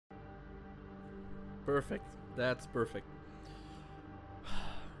Perfect. That's perfect.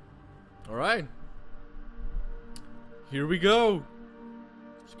 Alright. Here we go.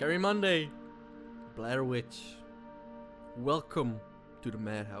 Scary Monday. Blair Witch. Welcome to the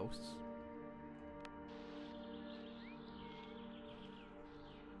madhouse.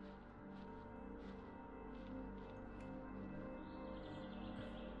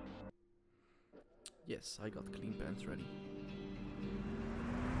 Yes, I got clean pants ready.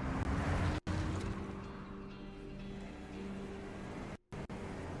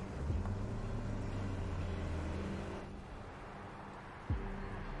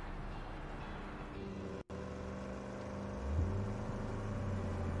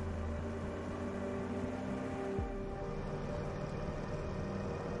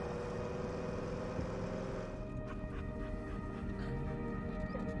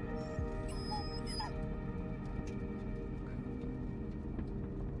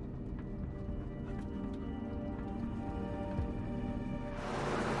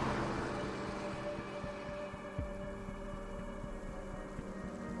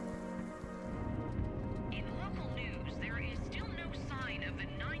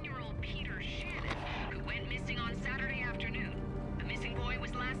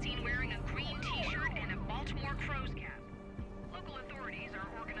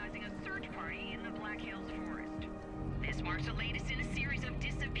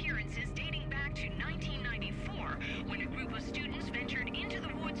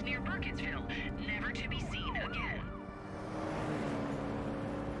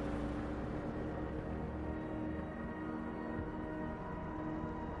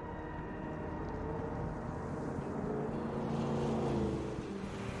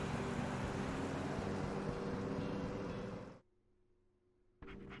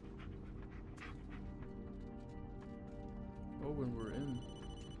 When we're in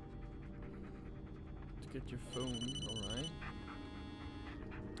to get your phone, alright.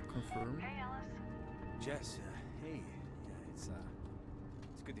 Confirm. Hey, Alice. Jess, hey. Yeah, it's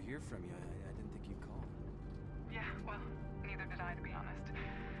good to hear from you. I didn't think you'd call. Yeah, well, neither did I, to be honest.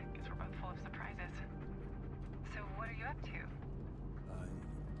 Guess we're both full of surprises. So, what are you up to?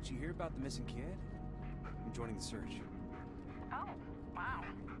 Did you hear about the missing kid? I'm joining the search. Oh, wow.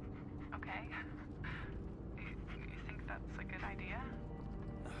 Okay. You think that's a good idea?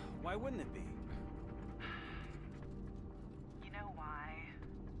 Why wouldn't it be? You know why?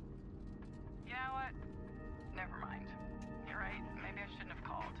 You know what? Never mind. You're right. Maybe I shouldn't have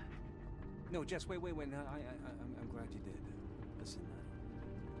called. No, Jess, wait. No, I'm glad you did. Listen,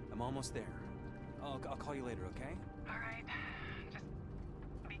 I'm almost there. I'll call you later, okay? All right. Just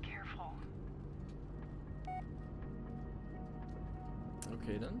be careful.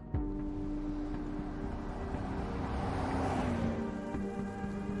 Okay then.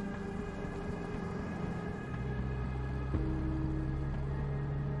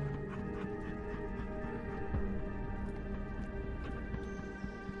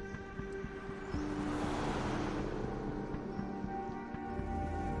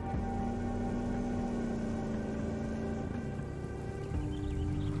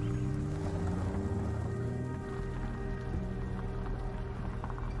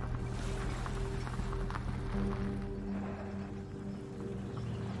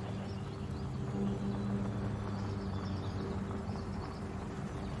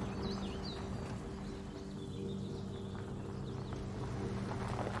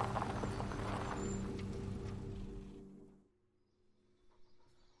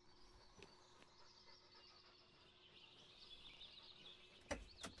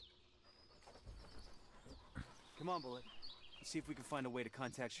 Come on, Bullet. Let's see if we can find a way to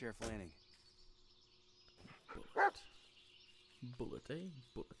contact Sheriff Lanning. Bullet. Bullet, eh?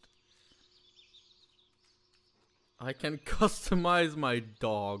 Bullet. I can customize my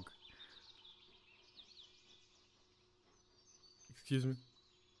dog. Excuse me.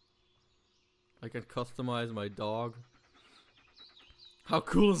 I can customize my dog. How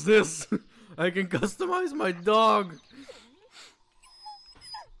cool is this? I can customize my dog.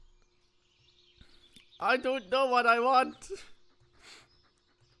 I don't know what I want.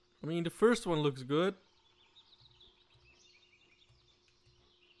 I mean, the first one looks good.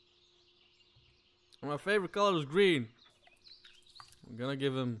 My favorite color is green. I'm gonna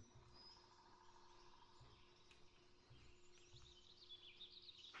give him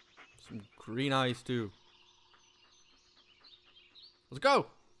some green eyes too. Let's go.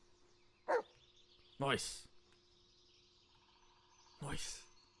 Nice. Nice.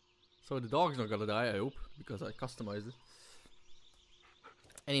 So the dog's not gonna die, I hope, because I customized it.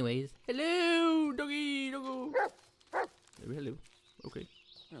 Anyways, hello, doggy, doggo. Hello, hello. Okay.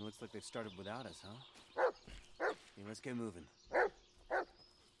 Well, looks like they've started without us, huh? Okay, let's get moving.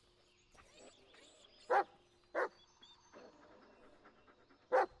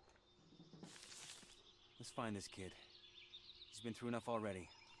 Let's find this kid. He's been through enough already.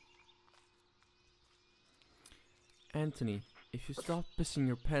 Anthony, if you stop pissing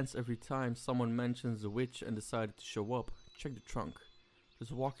your pants every time someone mentions the witch and decided to show up, check the trunk.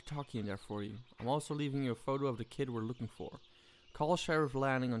 There's a walkie-talkie in there for you. I'm also leaving you a photo of the kid we're looking for. Call Sheriff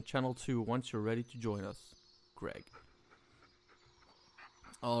Lanning on Channel 2 once you're ready to join us. Greg.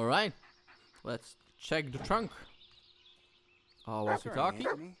 Alright, let's check the trunk. Oh, walkie-talkie?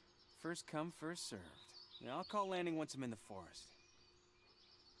 Anthony. First come, first served. Yeah, I'll call Lanning once I'm in the forest.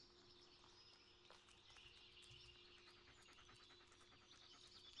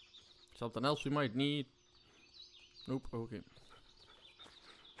 Something else we might need. Nope, okay.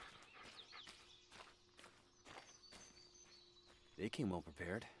 They came well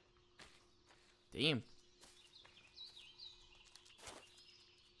prepared. Damn.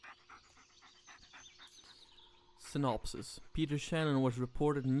 Synopsis. Peter Shannon was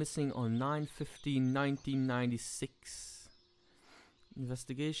reported missing on 9/15/1996.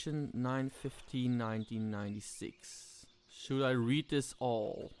 Investigation 9/15/1996. Should I read this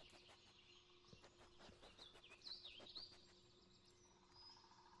all?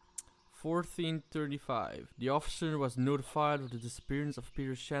 (14:35). The officer was notified of the disappearance of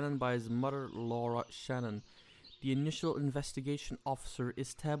Peter Shannon by his mother, Laura Shannon. The initial investigation officer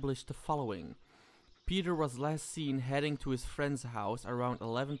established the following. Peter was last seen heading to his friend's house around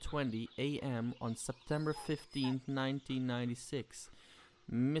 11:20 a.m. on September 15, 1996.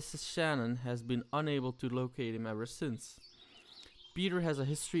 Mrs. Shannon has been unable to locate him ever since. Peter has a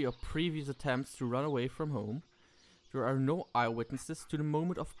history of previous attempts to run away from home. There are no eyewitnesses to the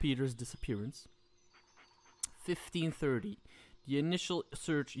moment of Peter's disappearance. 15:30. The initial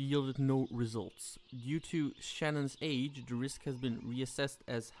search yielded no results. Due to Shannon's age, the risk has been reassessed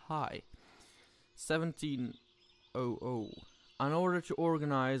as high. 17:00. An order to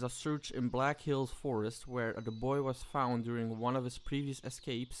organize a search in Black Hills Forest, where the boy was found during one of his previous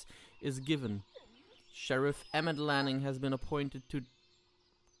escapes, is given. Sheriff Emmett Lanning has been appointed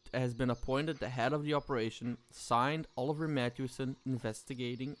the head of the operation. Signed, Oliver Matthewson,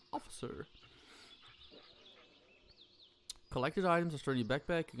 investigating officer. Collected items are stored in your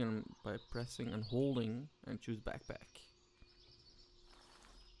backpack. You can by pressing and holding and choose backpack.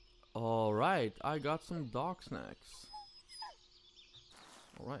 Alright, I got some dog snacks.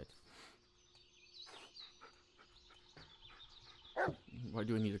 Alright. Why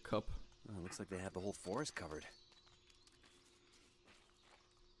do I need a cup? Oh, looks like they have the whole forest covered.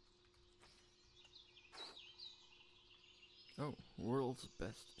 Oh, world's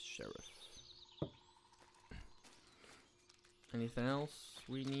best sheriff. Anything else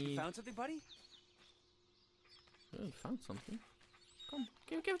we need? You found something, buddy? Yeah, you found something. Come,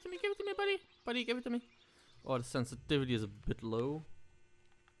 give it to me, buddy. Buddy, give it to me. Oh, the sensitivity is a bit low.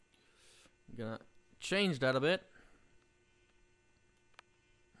 I'm gonna change that a bit.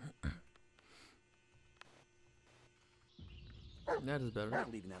 That is better.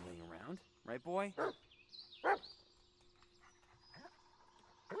 Not leaving that laying around, right, boy?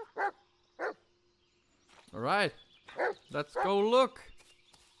 Alright, let's go look.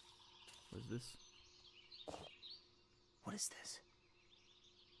 What is this? What is this?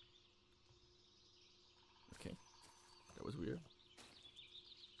 Okay, that was weird.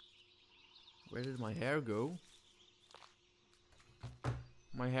 Where did my hair go?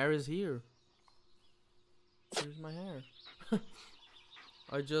 My hair is here. Here's my hair.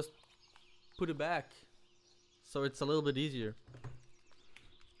 I just put it back, so it's a little bit easier.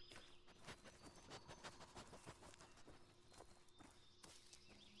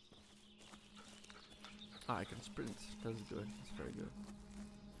 Ah, I can sprint. That's good. That's very good.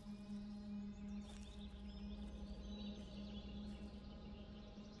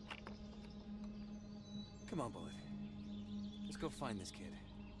 Come on, Bullet. Let's go find this kid.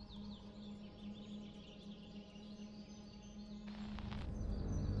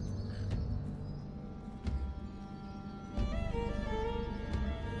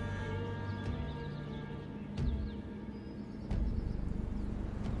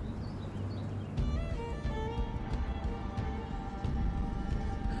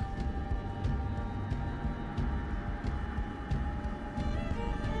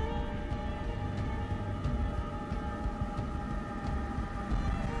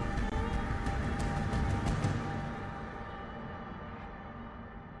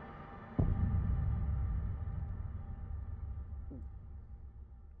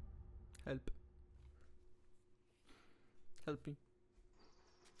 Help. Help me.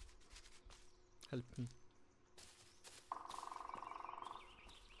 Help me.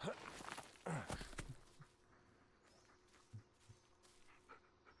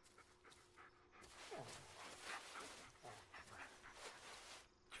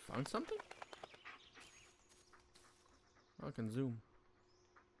 You found something? Oh, I can zoom.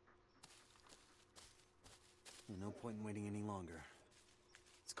 No point in waiting any longer.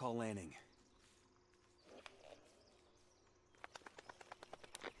 Let's call landing.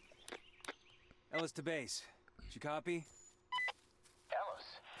 Ellis to base. Did you copy? Ellis,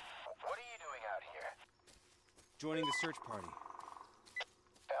 what are you doing out here? Joining the search party.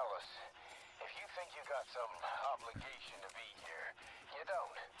 Ellis, if you think you got some obligation to be here, you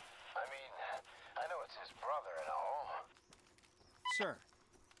don't. I mean, I know it's his brother and all. Sir,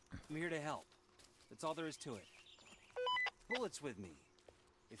 I'm here to help. That's all there is to it. Bullet's with me.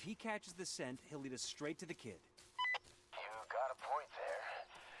 If he catches the scent, he'll lead us straight to the kid. You got a point there.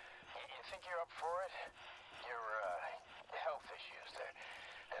 You think you're up for it? Your health issues,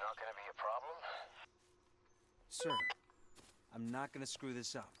 they're not gonna be a problem? Sir, I'm not gonna screw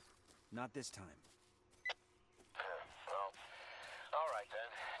this up. Not this time. Well, all right then.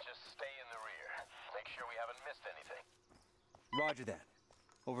 Just stay in the rear. Make sure we haven't missed anything. Roger that.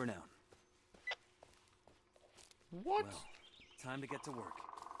 Over and out. What? Well, time to get to work.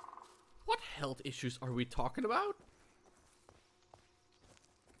 What health issues are we talking about?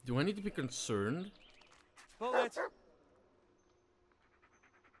 Do I need to be concerned? Bullet!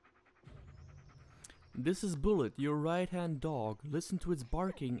 This is Bullet, your right-hand dog. Listen to its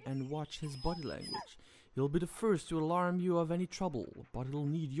barking and watch his body language. He'll be the first to alarm you of any trouble, but he'll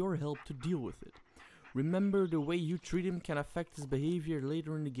need your help to deal with it. Remember, the way you treat him can affect his behavior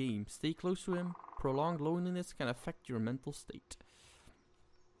later in the game. Stay close to him. Prolonged loneliness can affect your mental state.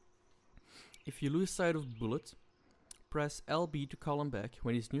 If you lose sight of Bullet, press LB to call him back.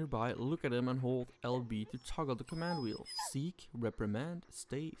 When he's nearby, look at him and hold LB to toggle the command wheel. Seek, reprimand,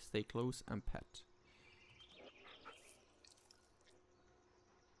 stay close, and pet.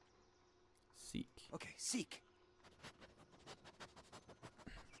 Seek. Okay, seek.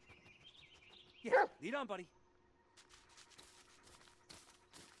 Yeah, lead on, buddy.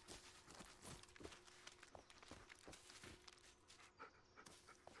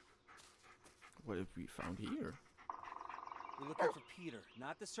 What have we found here? We're looking for Peter,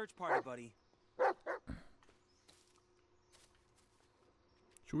 not the search party, buddy.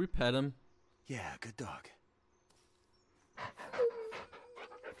 Should we pet him? Yeah, good dog.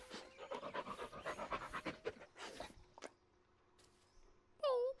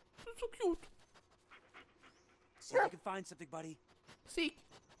 Oh, that's so cute. See if you can find something, buddy. Seek.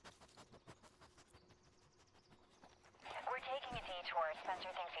 We're taking a detour.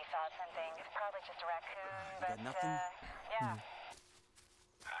 Spencer thinks he saw something. It's probably just a raccoon, You but, got nothing? yeah.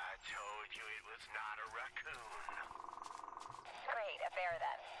 I told you it was not a raccoon. Great, a bear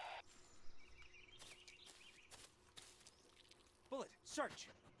then. Bullet, search.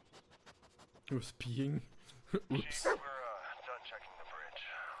 He was peeing. Oops. We're done checking the bridge.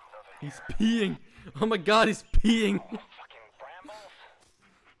 Nothing He's here. peeing. Oh my god, he's peeing. Fucking brambles.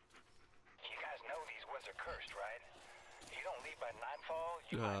 You guys know these woods are cursed, right? You don't leave by nightfall,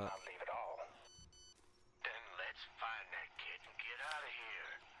 you might not leave at all. Then let's find that kid and get out of here.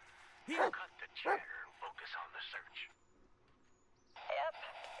 Here. Cut the chatter and focus on the search. Yep,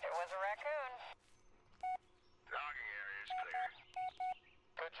 it was a raccoon. Logging area is clear.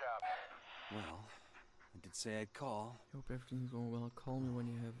 Good job. Well, I did say I'd call. Hope everything's going well. Call me when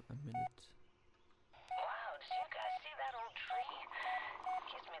you have a minute. Wow, did you guys see that old tree?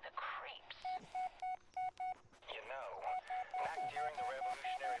 Gives me the creeps. You know, back during the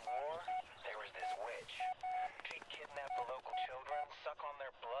Revolutionary War, there was this witch. She'd kidnap the local children, suck on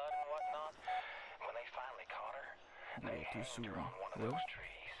their blood and whatnot. When they finally caught her, they too hanged soon. her on one of Well? those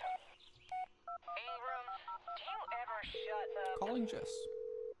trees. Ingram, do you ever shut up? Calling Jess.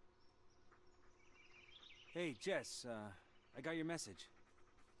 Hey, Jess, I got your message.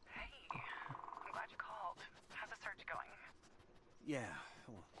 Hey, I'm glad you called. How's the search going? Yeah,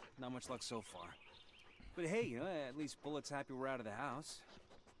 well, not much luck so far. But hey, you know, at least Bullet's happy we're out of the house.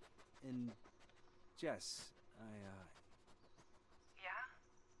 And, Jess, Yeah?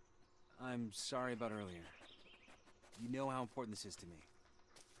 I'm sorry about earlier. You know how important this is to me.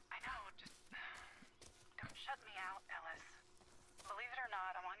 I know, just don't shut me out, Ellis. Believe it or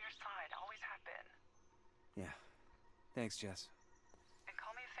not, I'm on your side, always have been. Yeah. Thanks, Jess. And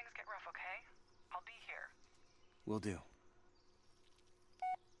call me if things get rough, okay? I'll be here. Will do.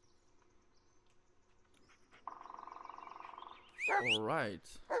 Alright.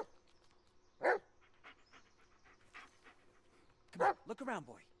 Come on, look around,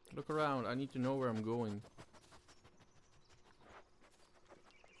 boy. Look around. I need to know where I'm going.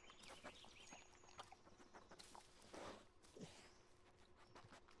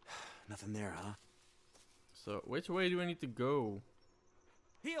 Nothing there, huh? So, which way do I need to go?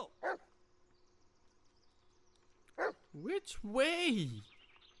 Heel! Which way?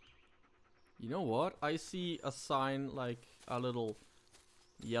 You know what? I see a sign, like a little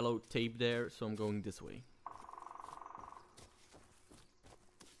yellow tape there, so I'm going this way.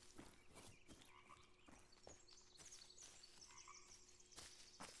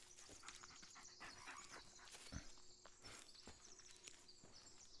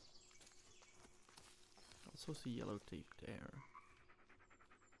 Also see yellow tape there.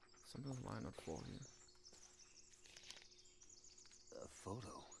 Sometimes why not fall here? A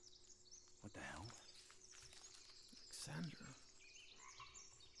photo? What the hell? Alexandra.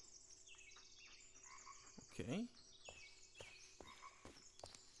 Okay.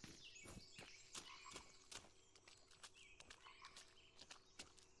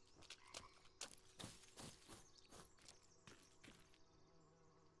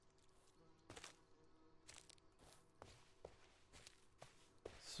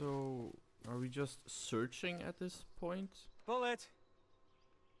 So, are we just searching at this point? Bullet!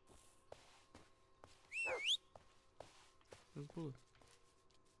 Where's Bullet?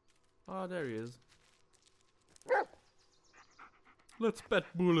 Ah, there he is. Let's pet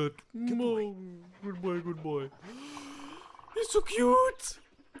Bullet. Good boy. Good boy, good boy. He's so cute!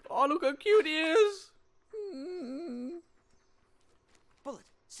 Oh, look how cute he is! Bullet,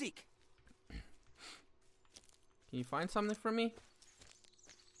 seek! Can you find something for me?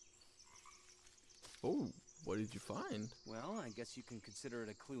 Oh, what did you find? Well, I guess you can consider it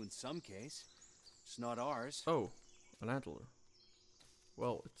a clue in some case. It's not ours. Oh, an antler.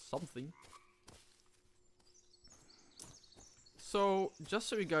 Well, it's something. So, just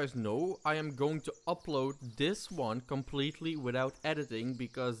so you guys know, I am going to upload this one completely without editing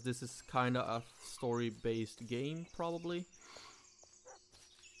because this is kinda a story-based game, probably.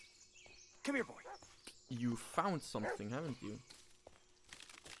 Come here, boy. You found something, haven't you?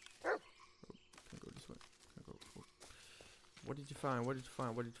 Oh, can I go this way? Can I go? Oh. What did you find? What did you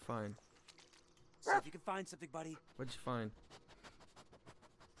find? What did you find? See if you can find something, buddy. What did you find?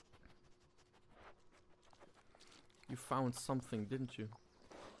 You found something, didn't you?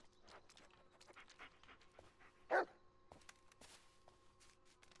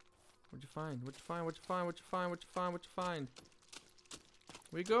 What'd you find? What'd you find? What'd you find? What'd you find? What'd you find? What'd you find?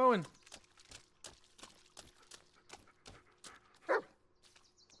 Where you going?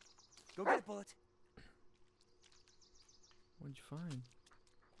 Go get it, Bullet. What'd you find?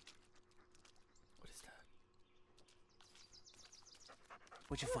 What is that?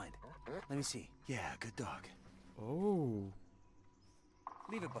 What'd you find? Let me see. Yeah, good dog. Oh,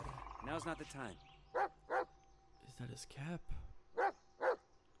 Leave it, buddy. Now's not the time. is that his cap?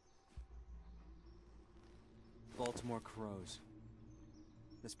 Baltimore Crows.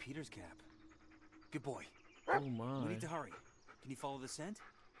 That's Peter's cap. Good boy. Oh We my. need to hurry. Can you follow the scent?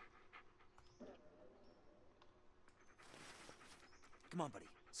 Come on, buddy.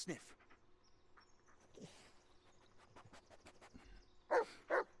 Sniff.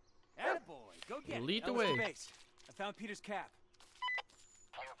 Attaboy. Go get it. Lead the Now let's way. to base. I found Peter's cap.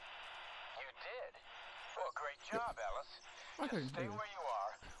 You did? Well, great job, Alice. I didn't Stay do it. where you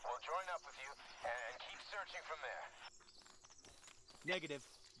are. We'll join up with you and keep searching from there. Negative.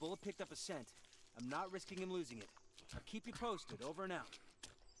 Bullet picked up a scent. I'm not risking him losing it. I'll keep you posted. Over and out.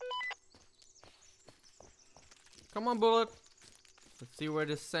 Come on, Bullet. Let's see where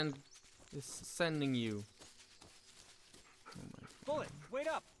this scent is sending you. Oh my. Bullet, wait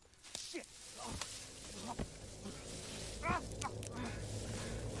up! Shit!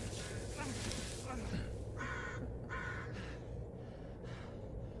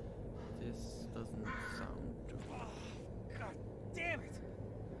 This doesn't sound. God damn it!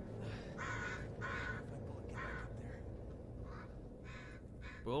 If Bullet get back up there.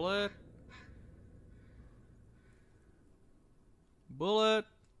 Bullet. Bullet.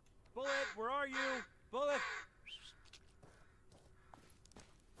 Bullet, where are you? Bullet!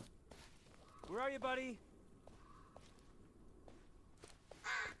 Where are you, buddy?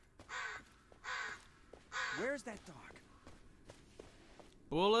 Where's that dog?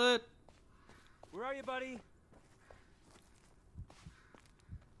 Bullet. Where are you, buddy?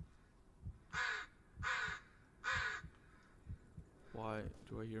 Why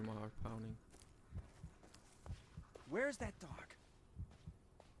do I hear my heart pounding? Where's that dog?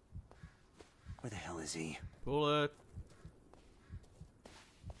 Where the hell is he? Bullet.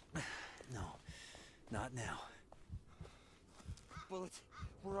 No, not now. Bullet,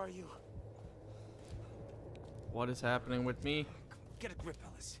 Where are you? What is happening with me? Get a grip,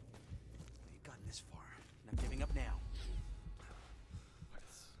 Ellis. You've gotten this far. Not giving up now.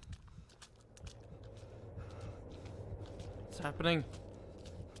 What's happening?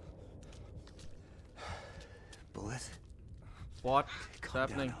 Bullet? What's Calm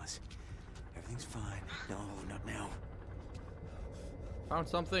happening? down, Ellis. Everything's fine. No, not now. Found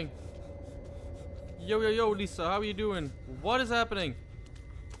something. Yo, Lisa, how are you doing? What is happening?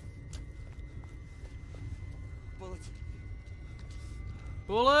 Bullets.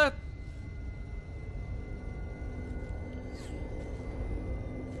 Bullet!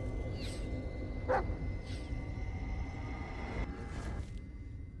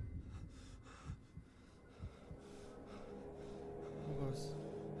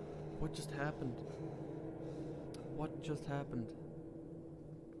 What just happened? What just happened?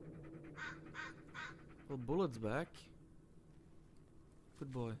 Well, Bullet's back.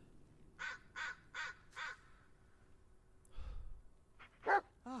 Good boy.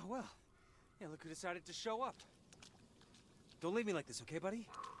 Oh, well. Yeah, look who decided to show up. Don't leave me like this, okay, buddy?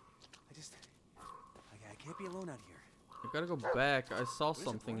 I can't be alone out here. I gotta go back. I saw is it,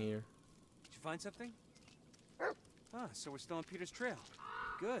 something boy? here. Did you find something? Ah, so we're still on Peter's trail.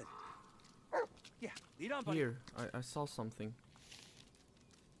 Good. Yeah, lead on, buddy. Here, I saw something.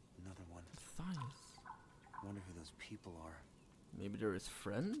 Another one. Thighs. I wonder who those people are. Maybe they're his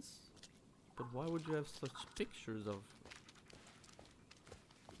friends? But why would you have such pictures of...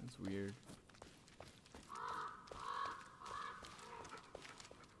 It's weird.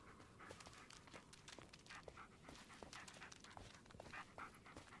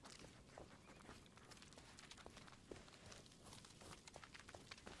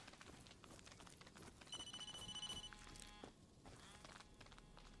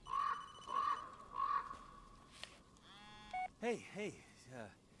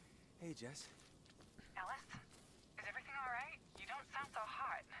 Hey, Jess. Ellis? Is everything alright? You don't sound so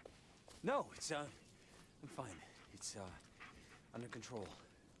hot. No, I'm fine. It's, under control.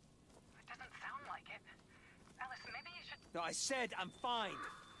 It doesn't sound like it. Ellis, maybe you should... No, I said I'm fine.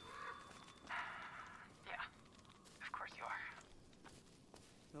 Yeah, of course you are.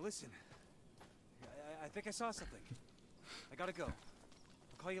 Now listen, I think I saw something. I gotta go.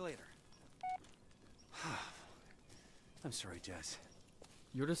 I'll call you later. I'm sorry, Jess.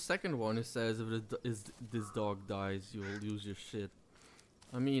 You're the second one who says if this dog dies, you'll lose your shit.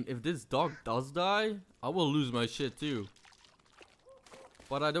 I mean, if this dog does die, I will lose my shit too.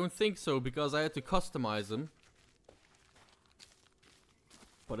 But I don't think so because I had to customize him.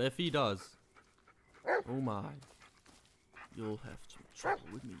 But if he does, oh my, you'll have some trouble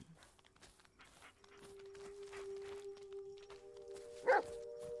with me.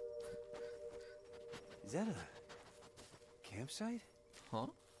 Is that a campsite? Huh?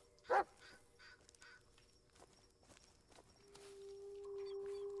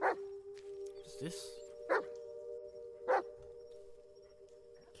 What's this?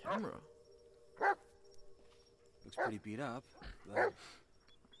 Camera. Looks pretty beat up, but yeah,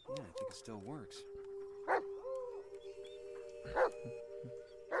 I think it still works.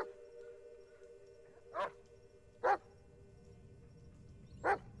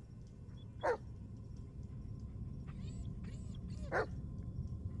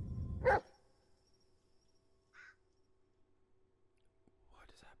 What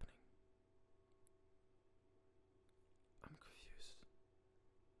is happening? I'm confused.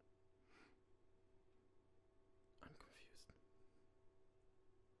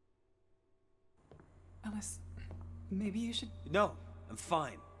 Ellis, maybe you should... No, I'm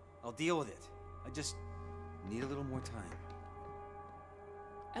fine. I'll deal with it. I just need a little more time.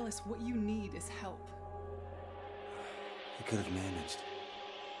 Ellis, what you need is help. I could have managed.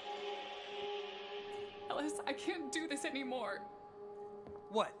 Ellis, I can't do this anymore.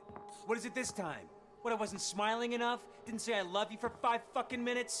 What? What is it this time? What, I wasn't smiling enough? Didn't say I love you for 5 fucking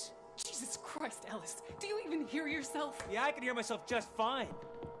minutes? Jesus Christ, Ellis. Do you even hear yourself? Yeah, I can hear myself just fine.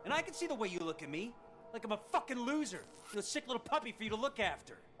 And I can see the way you look at me. Like I'm a fucking loser. A sick little puppy for you to look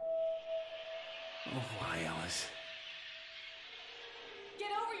after. Oh, why, Alice?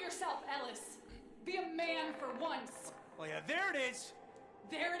 Get over yourself, Ellis. Be a man for once. Oh, yeah, there it is.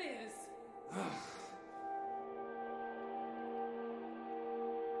 There it is.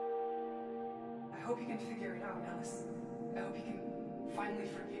 I hope you can figure it out, Ellis. I hope you can finally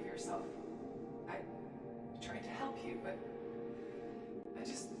forgive yourself. I tried to help you, but I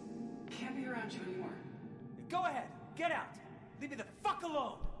just can't be around you anymore. Go ahead. Get out. Leave me the fuck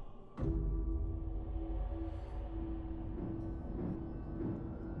alone.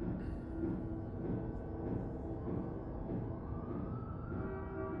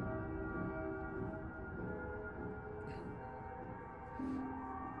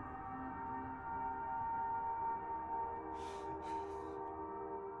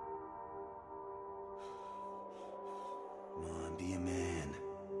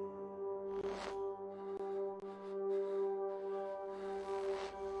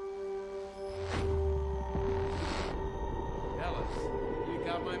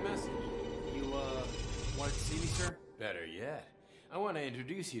 Wanted to see me, sir? Better yet, I want to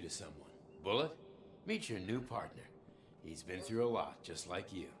introduce you to someone. Bullet, meet your new partner. He's been through a lot, just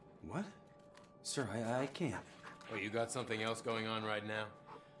like you. What? Sir, I can't. Oh, you got something else going on right now?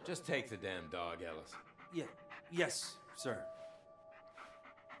 Just take the damn dog, Ellis. Yeah, yes, sir.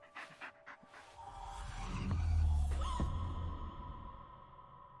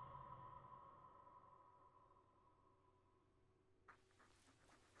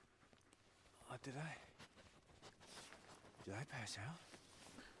 Did I pass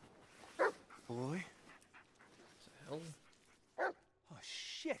out? Boy? Hell? Oh,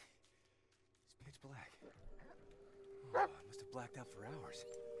 shit! It's pitch black. Oh, I must have blacked out for hours.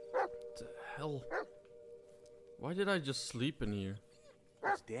 What the hell? Why did I just sleep in here?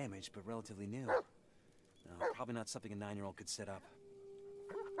 It's damaged, but relatively new. No, probably not something a 9-year-old could set up.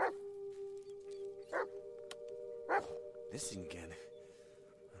 This thing again.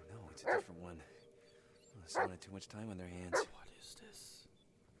 Oh no, it's a different one. Oh, someone had too much time on their hands. What is this?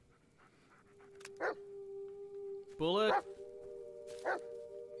 Bullet?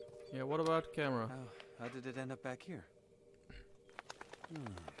 Yeah, what about camera? How did it end up back here?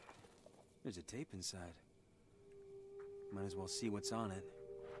 There's a tape inside. Might as well see what's on it.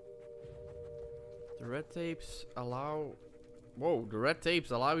 The red tapes allow... Whoa, the red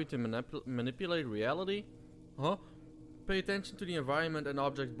tapes allow you to manipulate reality? Huh? Pay attention to the environment and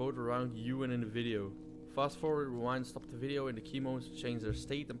objects both around you and in the video. Fast forward, rewind, stop the video in the key moments to change their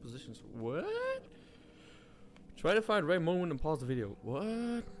state and positions. What? Try to find the right moment and pause the video.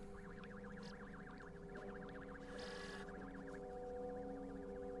 What?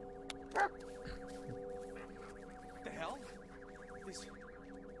 The hell?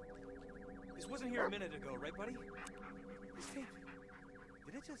 This wasn't here a minute ago, right, buddy? This tape.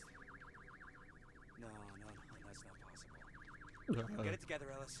 Did it just... No, that's not possible. Get it together,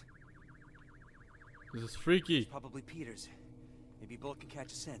 Ellis. This is freaky. It's probably Peter's. Maybe Bullet can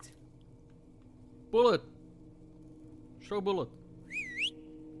catch a scent. Bullet! Show Bullet.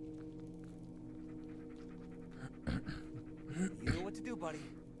 You know what to do, buddy.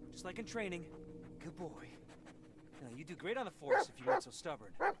 Just like in training. Good boy. Now, you do great on the force if you weren't so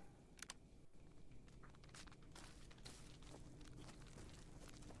stubborn.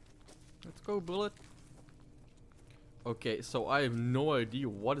 Let's go, Bullet. Okay, so I have no idea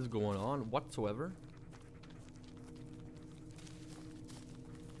what is going on whatsoever.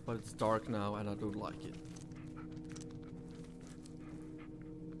 But it's dark now and I don't like it.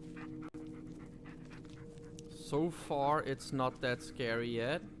 So far, it's not that scary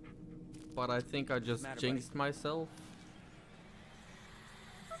yet. But I think I just jinxed myself.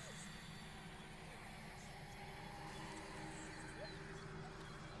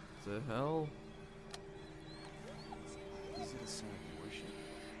 What the hell? Is it a sign of worship?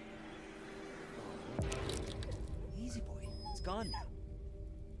 Easy, boy. It's gone now.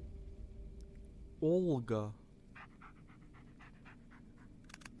 Olga. What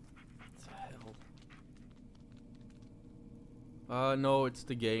the hell? No, it's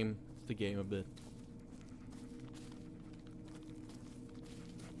the game. It's the game a bit.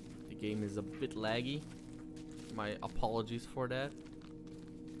 The game is a bit laggy. My apologies for that.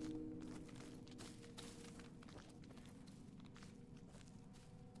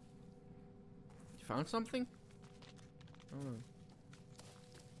 You found something? Oh.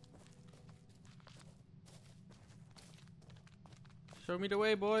 Show me the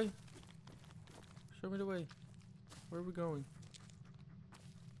way, boy. Show me the way. Where are we going?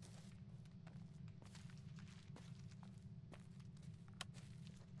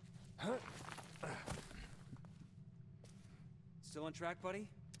 Still on track, buddy?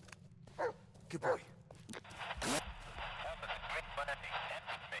 Good boy.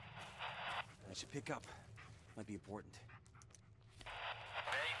 I should pick up. Might be important. Base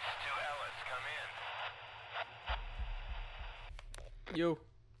to Ellis, come in. Yo.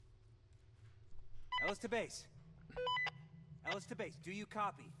 Ellis to base. Ellis to base. Do you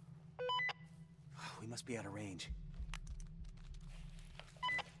copy? We must be out of range.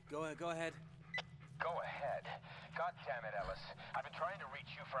 Go ahead. Go ahead. God damn it, Ellis. I've been trying to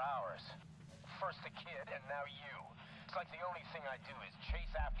reach you for hours. First the kid, and now you. It's like the only thing I do is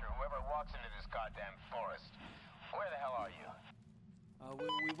chase after whoever walks into this goddamn forest. Where the hell are you?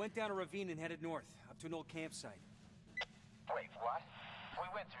 We went down a ravine and headed north, up to an old campsite. Wait, what? We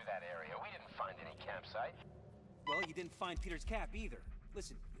went through that area. We didn't find any campsite. Well, you didn't find Peter's cap either.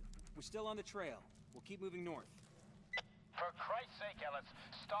 Listen, we're still on the trail. We'll keep moving north. For Christ's sake, Ellis,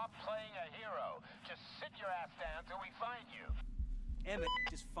 stop playing a hero. Just sit your ass down till we find you. Emmett,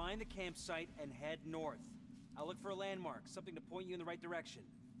 just find the campsite and head north. I'll look for a landmark, something to point you in the right direction.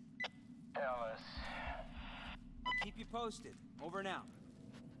 Ellis, I'll keep you posted. Over and out.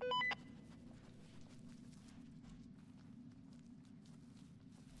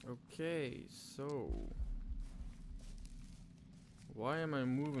 Okay, so why am I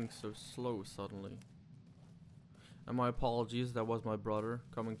moving so slow suddenly? And my apologies, that was my brother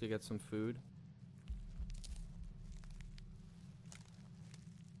coming to get some food.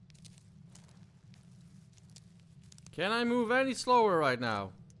 Can I move any slower right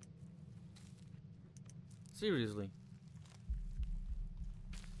now? Seriously.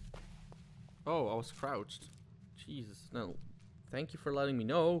 Oh, I was crouched. Jesus, no. Thank you for letting me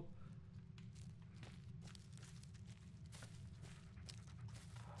know.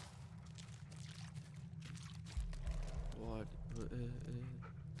 What? Did you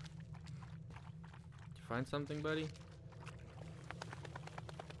find something, buddy?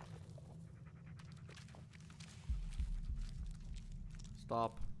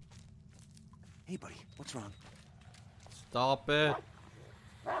 Stop. Hey, buddy, what's wrong? Stop it.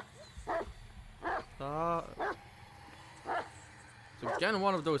 Stop. It's again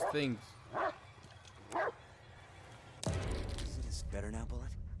one of those things. Is this better now,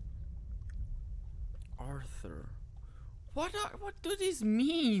 Bullet? Arthur. What do these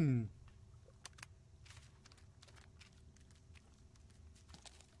mean?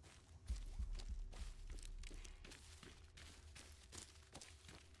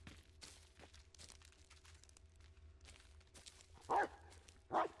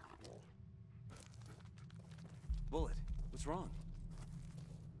 Bullet, what's wrong?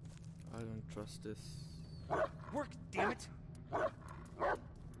 I don't trust this. Work, damn it!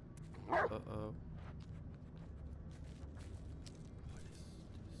 Uh-oh.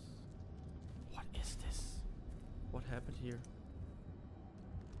 What is this? What happened here?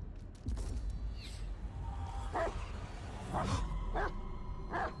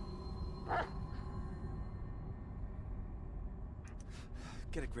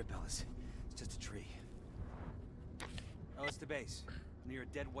 Get a grip, Ellis. It's just a tree. Ellis to base. Near a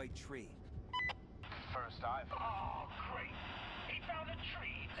dead white tree. First I've... Oh, great. He found a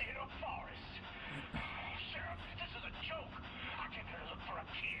tree in a forest. Sheriff, this is a joke. I came here to look for a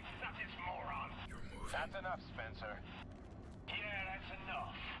kid, not this moron. You're moving. That's enough, Spencer. Yeah, that's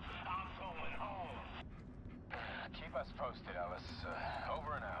enough. I'm going home. Keep us posted, Ellis.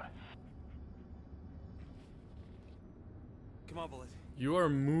 Over and out. Come on, Bullet. You are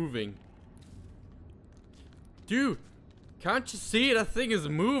moving. Dude, can't you see that thing is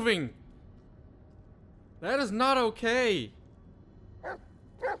moving? That is not okay.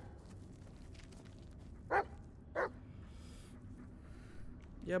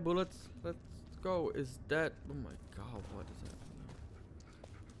 Yeah, bullets. Let's go. Is that... Oh my god, what is happening?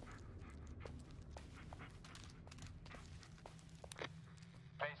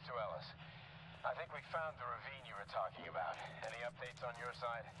 Base to Ellis. I think we found the ravine you were talking about. Any updates on your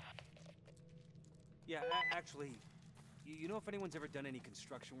side? Yeah, actually, you know if anyone's ever done any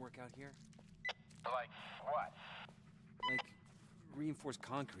construction work out here? Like what? Like reinforced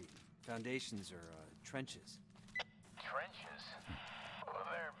concrete, foundations, or trenches? Trenches? Well,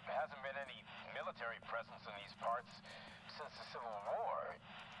 there hasn't been any military presence in these parts since the Civil War.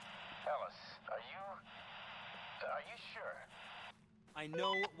 Ellis, are you sure? I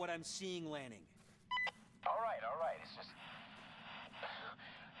know what I'm seeing, Lanning. All right. It's just...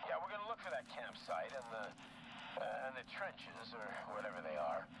 Yeah, we're gonna look for that campsite and the trenches, or whatever they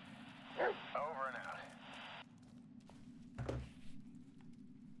are. Over and out.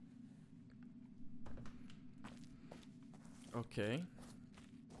 Okay.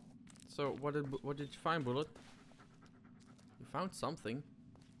 So what did you find, Bullet? You found something.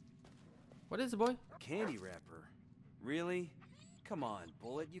 What is it, boy? Candy wrapper? Really? Come on,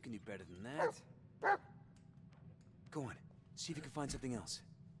 Bullet, you can do better than that. Go on, see if you can find something else.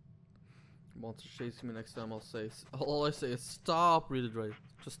 Monster chasing me next time. All I say is stop. Really, Dre.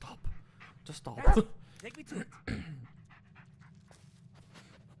 Just stop. Just stop. Take me to it.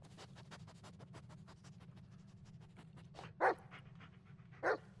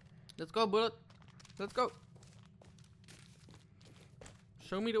 Let's go, Bullet. Let's go.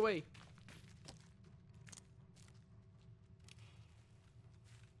 Show me the way.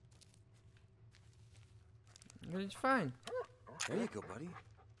 What did you find? There you go, buddy.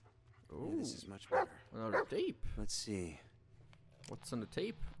 Oh, Yeah, this is much better. another tape. Let's see. What's on the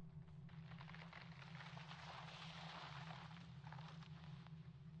tape?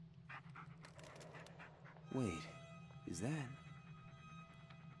 Wait, is that?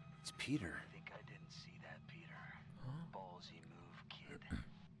 It's Peter. I think I didn't see that, Peter. Huh? Ballsy move, kid.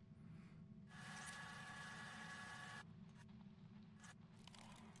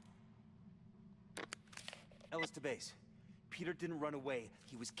 Ellis to base. Peter didn't run away.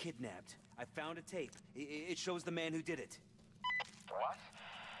 He was kidnapped. I found a tape. It shows the man who did it. What?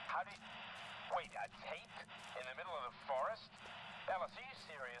 How do you... Wait, a tape? In the middle of the forest? Ellis, are you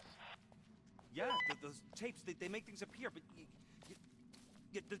serious? Yeah, those tapes, they make things appear, but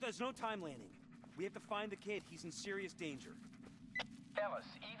there's no time landing. We have to find the kid. He's in serious danger. Ellis,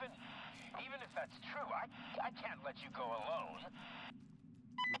 even if that's true, I can't let you go alone.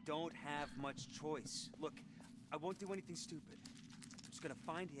 We don't have much choice. Look, I won't do anything stupid. I'm just gonna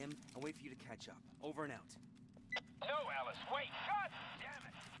find him and wait for you to catch up. Over and out. No, Ellis, wait! God damn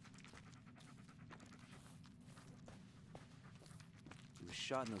it! He was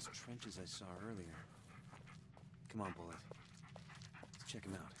shot in those trenches I saw earlier. Come on, Bullet. Let's check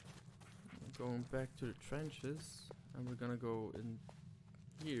him out. We're going back to the trenches, and we're gonna go in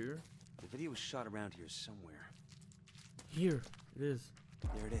here. The video was shot around here somewhere. Here it is.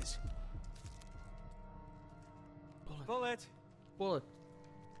 There it is. Bullet. Bullet! Bullet.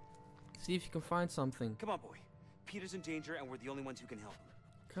 See if you can find something. Come on, boy. Peter's in danger, and we're the only ones who can help him.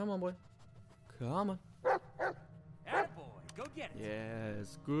 Come on, boy. Come on. Attaboy! Go get it!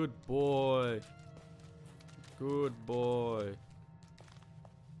 Yes, good boy. Good boy.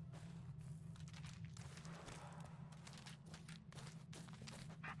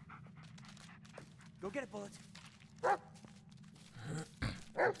 Go get it, Bullet.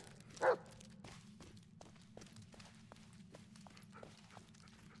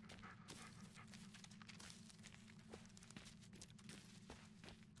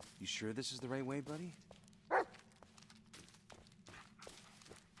 You sure this is the right way, buddy? I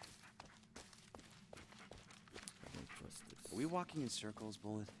don't trust this. Are we walking in circles,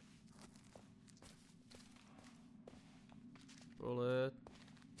 Bullet? Bullet.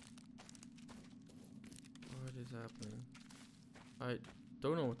 What is happening? I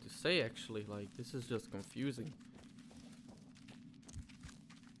don't know what to say actually, like this is just confusing.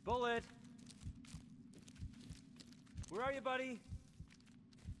 Bullet! Where are you, buddy?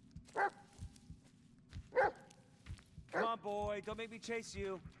 Come on, boy. Don't make me chase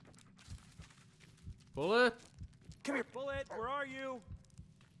you. Bullet? Come here, Bullet. Where are you?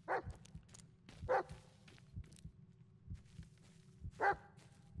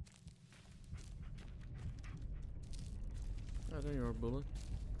 Oh, there you are, Bullet.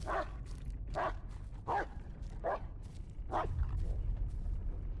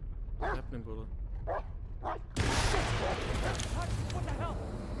 What's happening, Bullet? What the hell?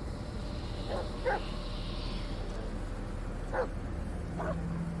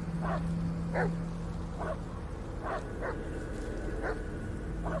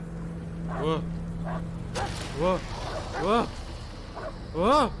 Whoa! Whoa! Whoa!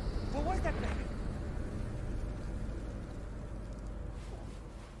 Whoa! Well, what is that thing?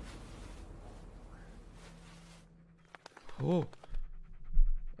 Oh!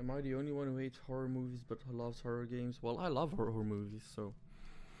 Am I the only one who hates horror movies but loves horror games? Well, I love horror movies, so...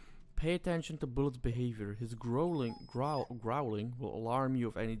 Pay attention to Bullet's behavior. His growling will alarm you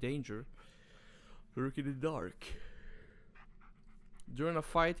of any danger. Lurk in the dark. During a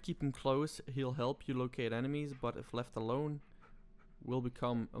fight, keep him close. He'll help you locate enemies, but if left alone, will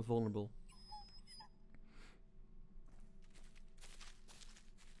become vulnerable.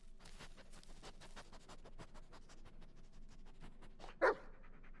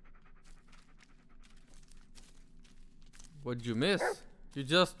 What'd you miss? You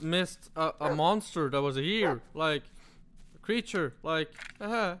just missed a monster that was here, like a creature, like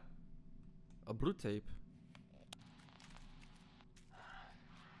a blue tape.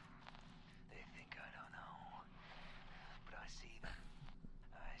 They think I don't know, but I see them.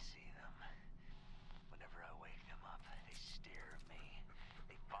 I see them. Whenever I wake them up, they stare at me.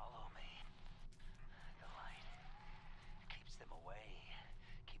 They follow me. The light keeps them away,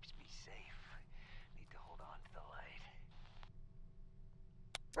 keeps me safe. Need to hold on to the light.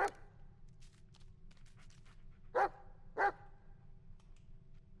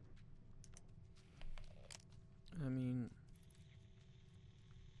 I mean,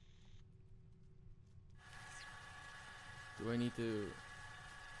 do I need to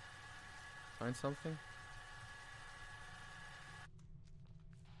find something?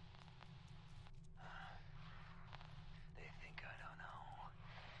 They think I don't know,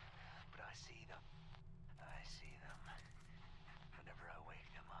 but I see them. I see them. Whenever I wake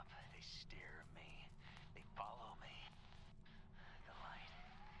them up, they stare at me. They follow me. The light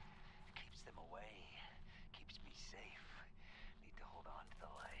keeps them away, keeps me safe. Need to hold on to the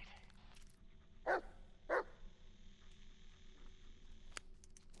light.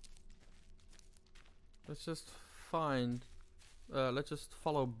 Let's just find. Let's just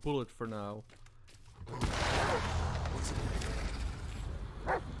follow Bullet for now.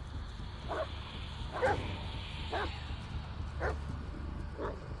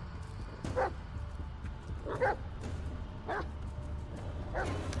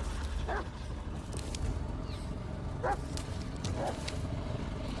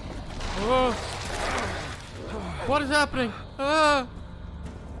 Oh. What is happening? Ah!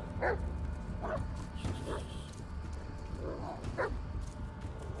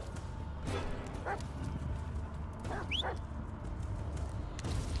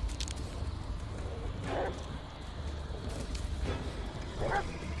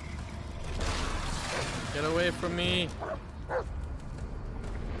 Get away from me.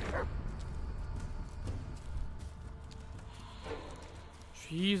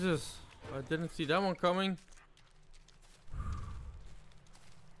 Jesus, I didn't see that one coming.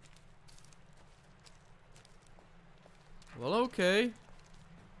 Well, okay.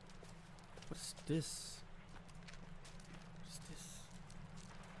 What is this? What is this?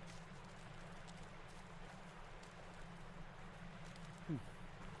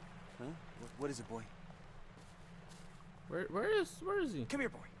 Huh? What is it, boy? Where is he? Come here,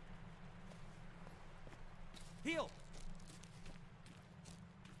 boy. Heal!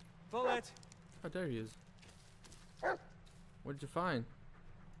 Bullet! Oh, there he is. What did you find?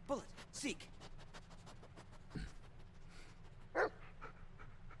 Bullet! Seek!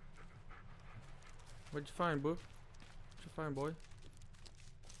 What'd you find, boo? What'd you find, boy?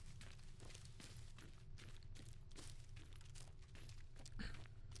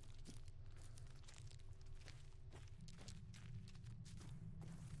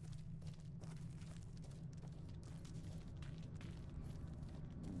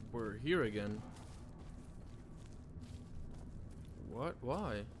 We're here again. What?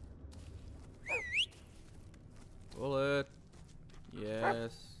 Why? Bullet.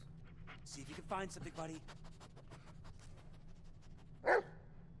 Yes. See if you can find something, buddy.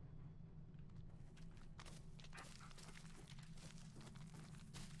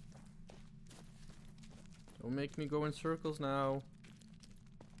 Don't make me go in circles now.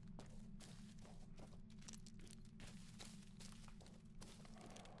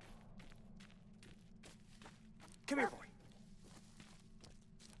 Come here, boy.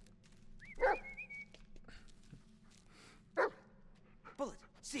 Bullet,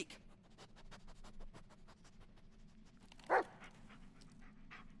 seek.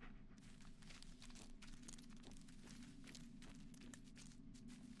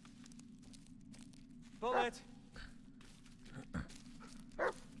 Bullet.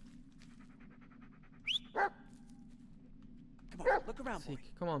 Come on, look around, boy. Seek,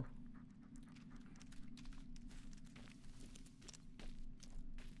 come on.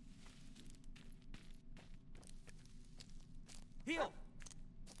 Heal.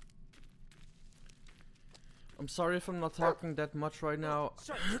 I'm sorry if I'm not talking that much right now.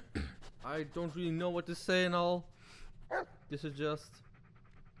 Sir. I don't really know what to say and all. This is just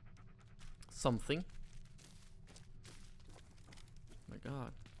something. My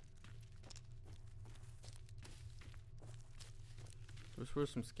God. Those were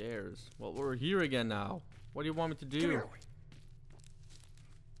some scares. Well, we're here again now. What do you want me to do? Come here, boy.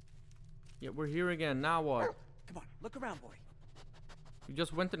 Yeah, we're here again. Now what? Come on, look around, boy. We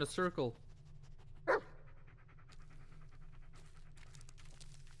just went in a circle.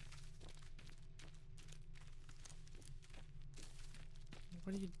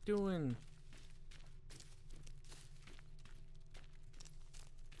 What are you doing?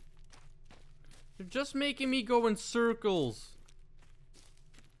 You're just making me go in circles.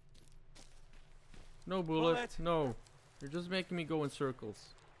 No, Bullet. No. You're just making me go in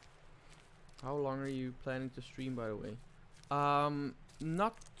circles. How long are you planning to stream, by the way?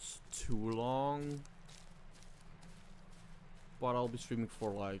 Not too long. But I'll be streaming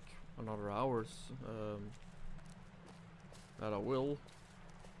for like another hours. That I will.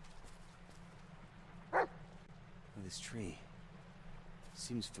 This tree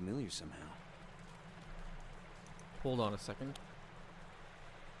seems familiar somehow. Hold on a second.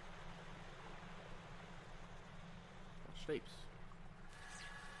 Shapes.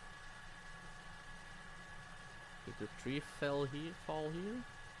 Did the tree fall here?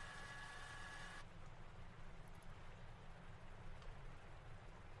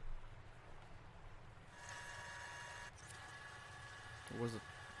 Or was it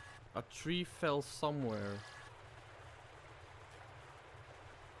a tree fell somewhere?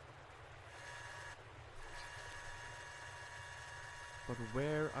 But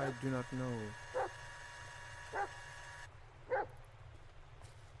where, I do not know.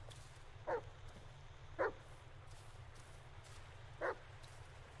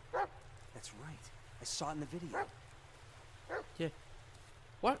 That's right. I saw it in the video.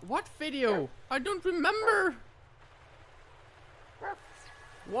 What video? I don't remember.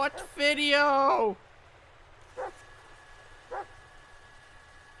 What video?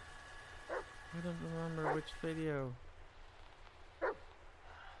 I don't remember which video. They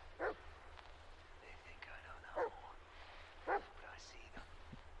think I don't know, but I see them.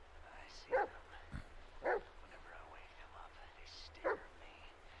 I see them. Whenever I wake them up, they stare at me.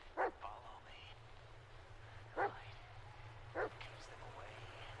 They follow me. The light keeps them away.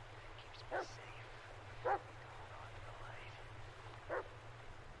 Keeps me safe. I need to hold on to the light.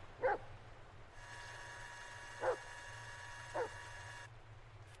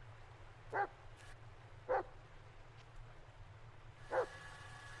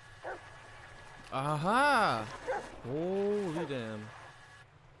 Aha! Holy damn.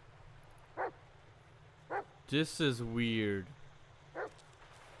 This is weird.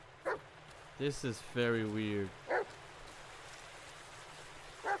 This is very weird.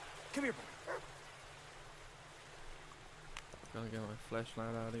 Come here, boy. Gonna get my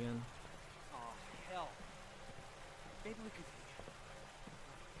flashlight out again. Oh, hell. Maybe we could...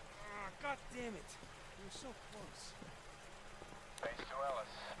 Ah, God damn it. We were so close. Base to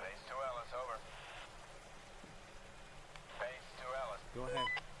Ellis. Base to Ellis, over. Base to Ellis. Go ahead.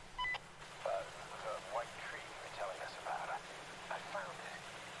 The white tree you were telling us about. I found it.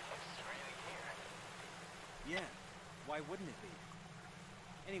 It's really here. Yeah. Why wouldn't it be?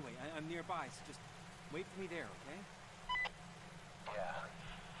 Anyway, I'm nearby, so just wait for me there, okay? Yeah.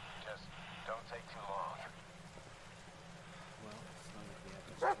 Just don't take too long. Well, it's not like we have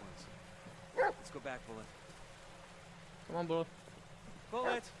much choice. Let's go back, Bullet. Come on, Bullet.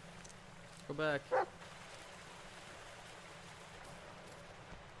 Bullet! Go back.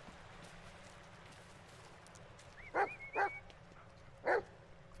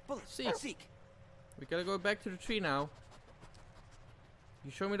 Bullet! Seek. Seek! We gotta go back to the tree now.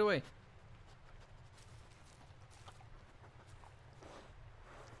 You show me the way.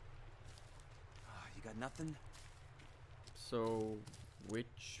 You got nothing? So,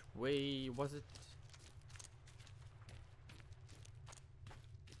 which way was it?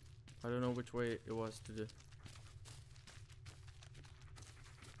 I don't know which way it was to the...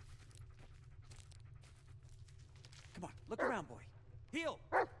 Come on, look around, boy. Heel!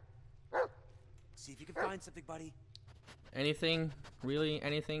 See if you can find something, buddy. Anything? Really?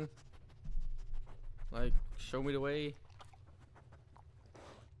 Anything? Like, show me the way?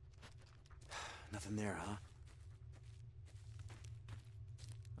 Nothing there, huh?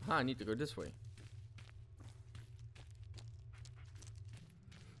 Aha, I need to go this way.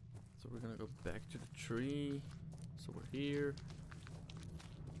 So we're gonna go back to the tree. So we're here.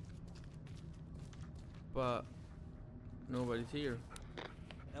 But nobody's here.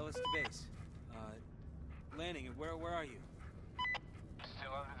 Ellis to base. Landing, and where are you?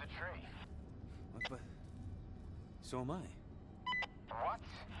 Still under the tree. What, but... So am I. What?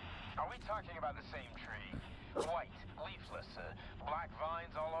 Are we talking about the same tree? White, leafless, black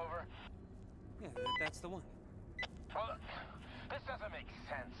vines all over? Yeah, that's the one. Well, this doesn't make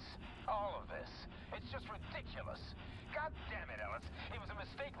sense. All of this. It's just ridiculous. God damn it, Ellis. It was a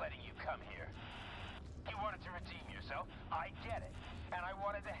mistake letting you come here. You wanted to redeem yourself. I get it. And I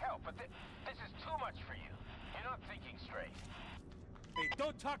wanted to help, but this is too much for you. You're not thinking straight. Hey,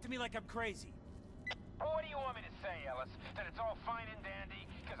 don't talk to me like I'm crazy. Well, what do you want me to say, Ellis? That it's all fine and dandy?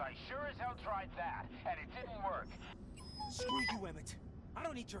 Because I sure as hell tried that, and it didn't work. Screw you, Emmett. I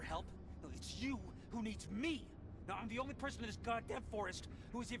don't need your help. No, it's you who needs me. Now, I'm the only person in this goddamn forest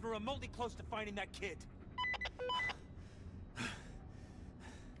who is even remotely close to finding that kid.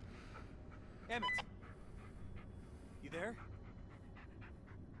 Emmett. You there?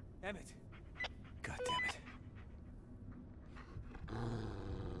 Emmett. God damn it.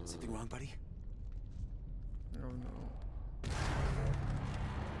 Something wrong, buddy? Oh no.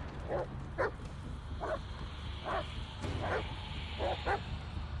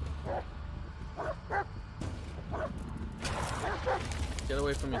 Get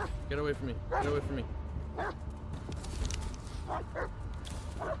away from me. Get away from me. Get away from me.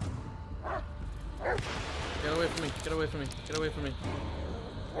 Get away from me. Get away from me. Get away from me.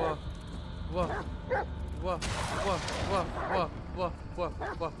 Whoa. Whoa. Whoa. Whoa. Whoa. Whoa. Whoa. Whoa.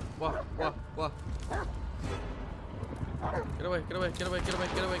 Whoa. Whoa. Whoa. Whoa. Get away. Get away. Get away. Get away.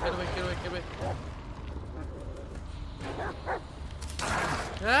 Get away. Get away. Get away. Get away.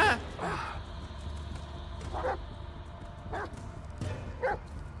 Ah!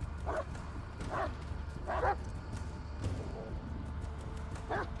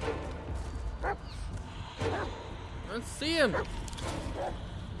 I don't see him.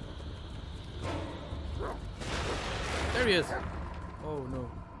 There he is. Oh no.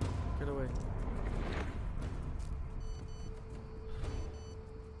 Get away.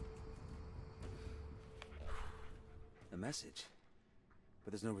 A message.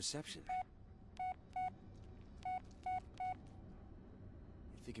 But there's no reception.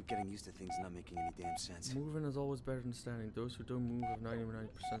 You think of getting used to things not making any damn sense. Moving is always better than standing. Those who don't move have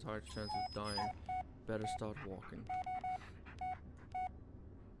 99% higher chance of dying. Better start walking.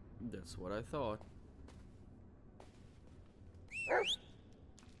 That's what I thought.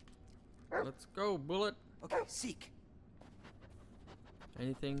 Let's go, Bullet. Okay, seek.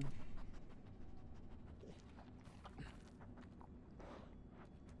 Anything?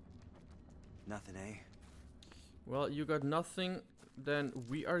 Nothing, eh? Well, you got nothing. Then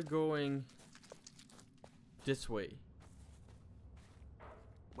we are going this way.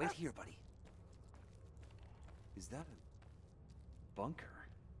 Wait here, buddy. Is that a bunker?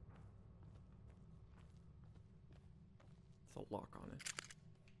 It's a lock on it.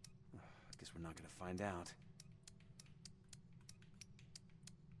 I guess we're not gonna find out.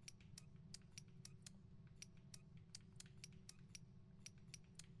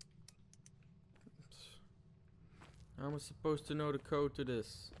 How am I supposed to know the code to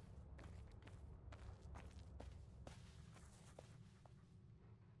this?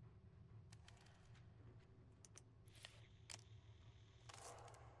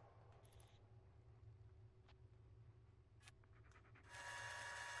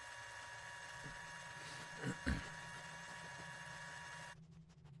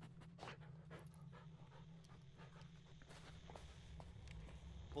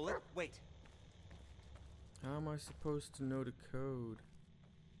 Bullet, wait. How am I supposed to know the code?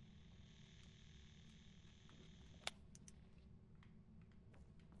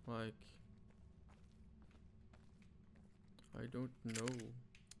 Like, I don't know.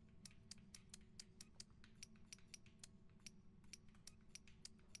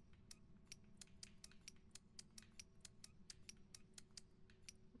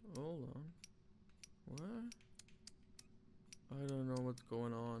 Hold on. What? I don't know what's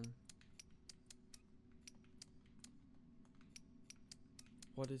going on.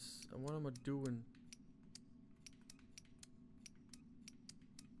 What am I doing?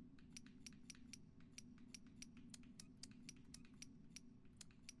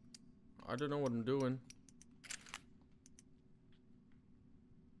 I don't know what I'm doing.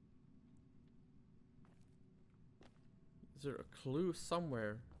 Is there a clue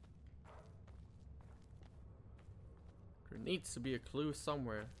somewhere? There needs to be a clue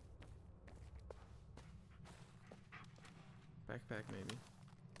somewhere. Backpack maybe.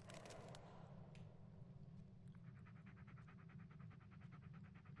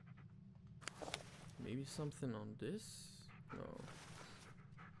 Maybe something on this? No.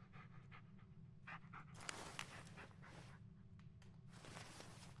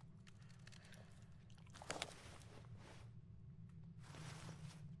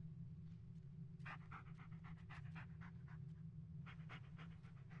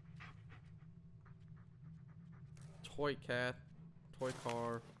 Toy cat, toy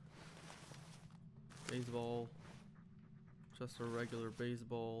car, baseball, just a regular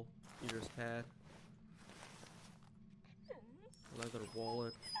baseball, Peter's hat, leather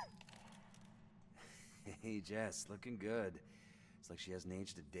wallet. Hey, Jess, looking good. It's like she hasn't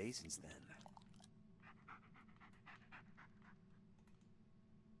aged a day since then.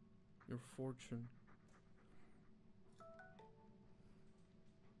 Your fortune.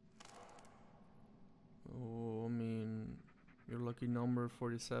 Oh, I mean, your lucky number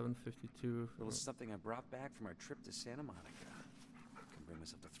 4752. A little something I brought back from our trip to Santa Monica. Couldn't bring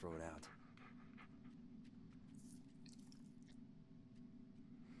myself to throw it out.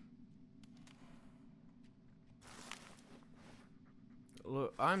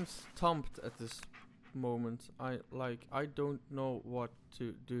 Look, I'm stumped at this moment. I don't know what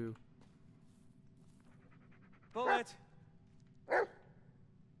to do. Bullet!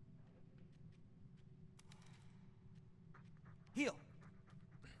 Heal!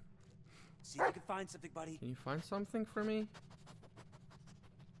 See if you can find something, buddy. Can you find something for me?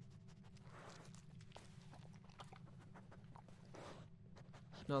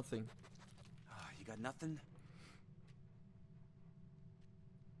 Nothing. You got nothing?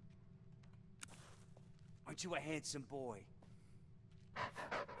 Aren't you a handsome boy?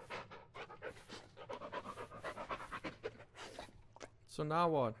 So now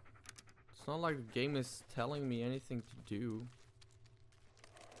what? It's not like the game is telling me anything to do.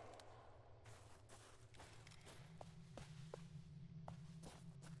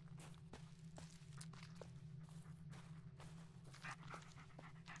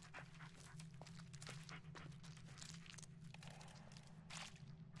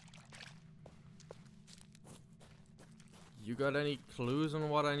 You got any clues on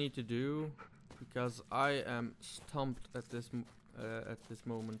what I need to do? Because I am stumped at this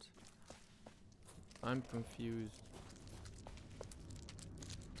moment. I'm confused.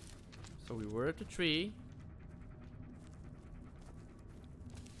 So we were at the tree.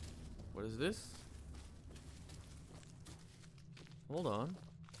 What is this? Hold on.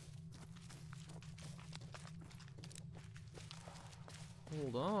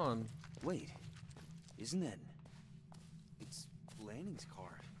 Hold on. Wait, isn't that... It's Lanning's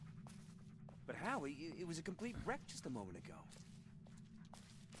car. But how? It was a complete wreck just a moment ago.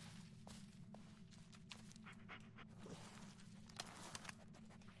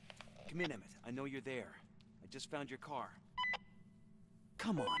 Come in, Emmett. I know you're there. I just found your car.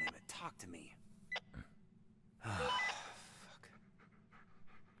 Come on, Emmett. Talk to me. Fuck.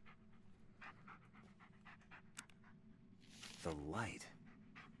 The light.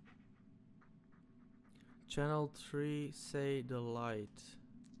 Channel 3, say the light.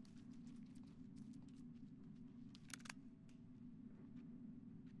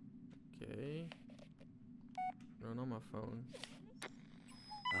 Okay. No, not my phone.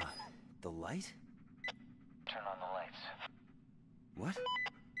 The light? Turn on the lights. What?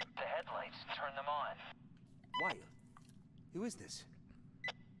 The headlights, turn them on. Why? Who is this?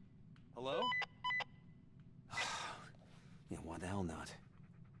 Hello? Yeah, why the hell not?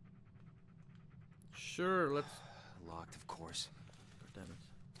 Sure, let's... Locked, of course. God damn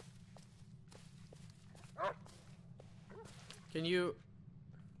it. Can you...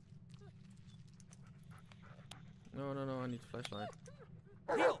 No, no, no, I need a flashlight.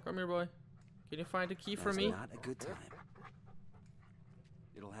 Come here, boy. Can you find the key for me? Not a good time.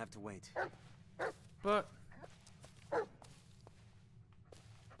 It'll have to wait. But...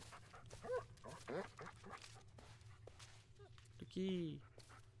 The key.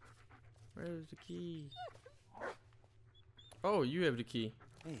 Where's the key? Oh, you have the key.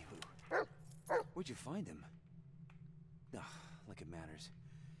 Hey, where'd you find him? Ugh, like it matters.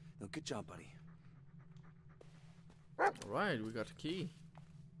 No, good job, buddy. Alright, we got the key.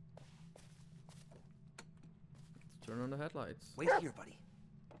 Let's turn on the headlights. Wait here, buddy.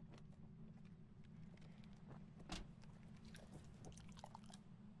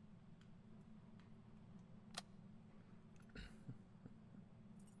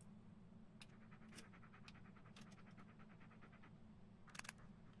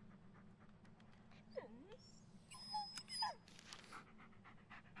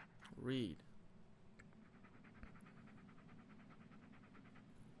 Read.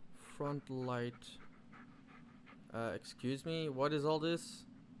 Front light. Excuse me, what is all this?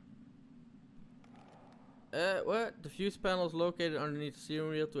 What? The fuse panel is located underneath the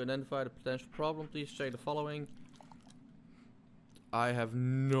steering wheel to identify the potential problem. Please check the following. I have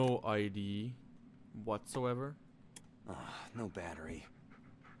no ID whatsoever. No battery.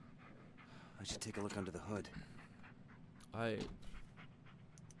 I should take a look under the hood. I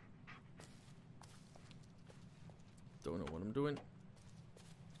don't know what I'm doing.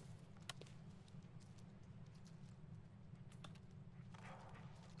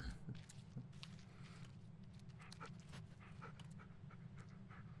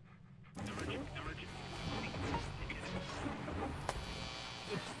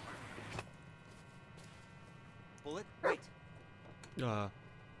 Bullet, wait.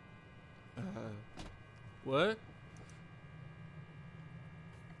 What?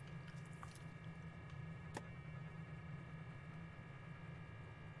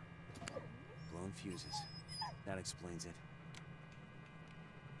 Blown fuses. That explains it.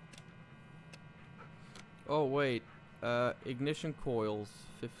 Oh wait, ignition coils,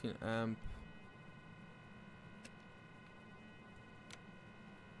 15 amp.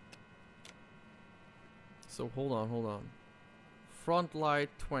 So hold on. Front light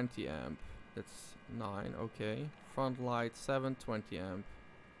 20 amp. That's 9, okay. Front light 7, 20 amp.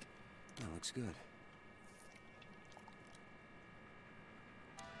 That looks good.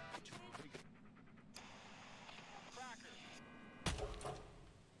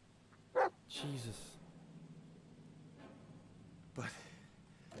 Jesus. But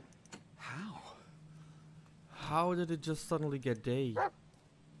how? How did it just suddenly get day?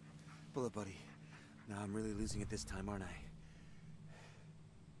 Bullet buddy. Now I'm really losing it this time, aren't I?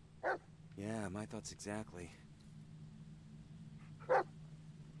 Yeah, my thoughts exactly.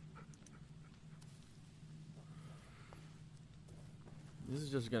 This is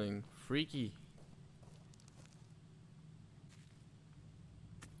just getting freaky.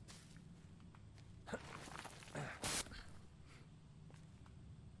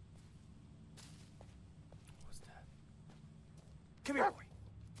 What's that? Come here, boy.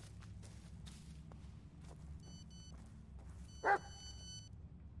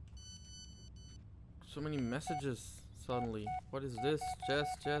 So many messages suddenly. What is this?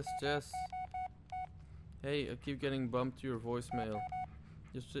 Jess. Hey, I keep getting bumped to your voicemail.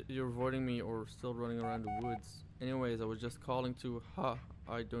 You're avoiding me or still running around the woods. Anyways, I was just calling to...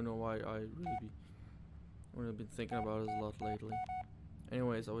 I don't know why I really been thinking about it a lot lately.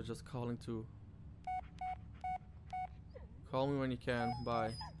 Anyways, I was just calling to... Call me when you can.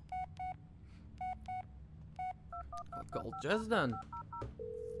 Bye. I'll call Jess then.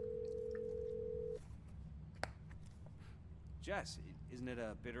 Jess, isn't it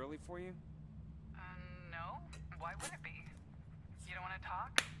a bit early for you? No. Why would it be? You don't want to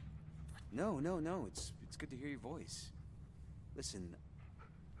talk? No. It's good to hear your voice. Listen,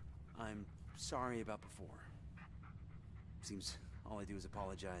 I'm sorry about before. Seems all I do is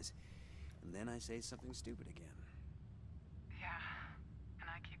apologize, and then I say something stupid again. Yeah. And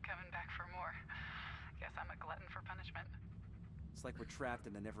I keep coming back for more. Guess I'm a glutton for punishment. It's like we're trapped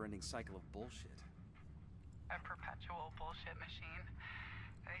in a never-ending cycle of bullshit. A perpetual bullshit machine.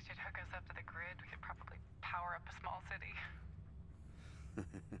 They should hook us up to the grid. We could probably power up a small city.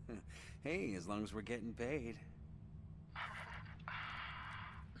 Hey, as long as we're getting paid.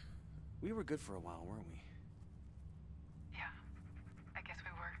 We were good for a while, weren't we? Yeah, I guess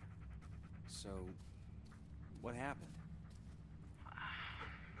we were. So, what happened?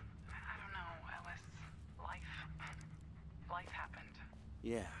 I don't know, Ellis. Life happened.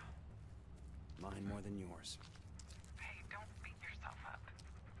 Yeah. Mine more than yours. Hey, don't beat yourself up.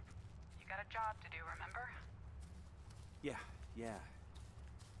 You got a job to do, remember? Yeah.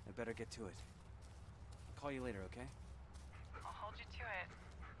 I better get to it. I'll call you later, okay? I'll hold you to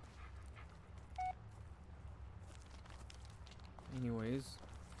it. Anyways.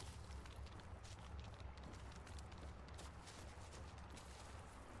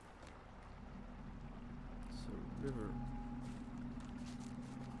 So, river.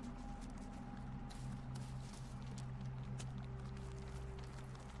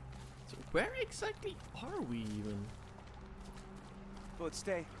 So, where exactly are we even? Bullet,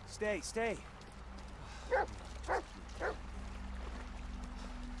 stay.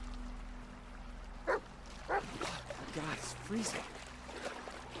 God, it's freezing.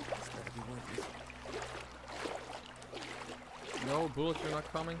 This better be worth it. No, Bullet, you're not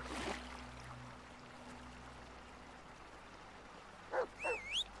coming.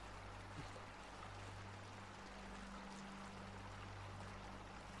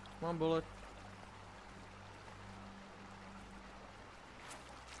 Come on, Bullet.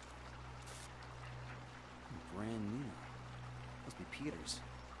 Brand new. Must be Peter's.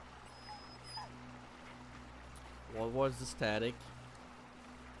 What was the static?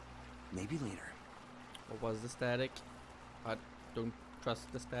 Maybe later. What was the static? I don't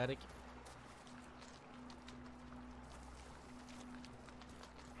trust the static.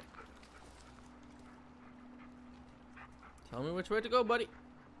 Tell me which way to go, buddy.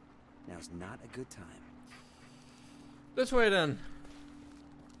 Now's not a good time. This way then.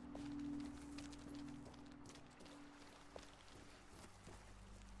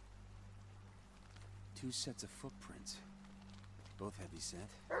 Two sets of footprints. Both heavy set.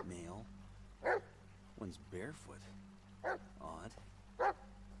 Male. One's barefoot. Odd.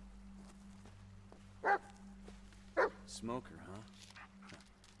 Smoker, huh?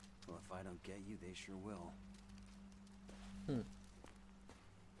 Well, if I don't get you, they sure will.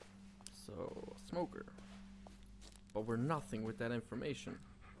 So, smoker. But we're nothing with that information.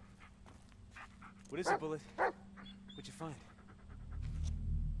 What is it, Bullet? What'd you find?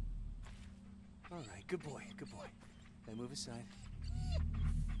 All right, good boy. Now move aside.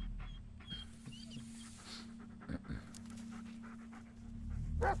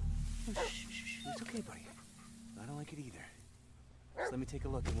 Oh, shh. It's okay, buddy. I don't like it either. Just let me take a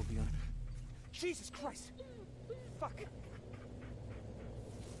look and we'll be on. Jesus Christ! Fuck!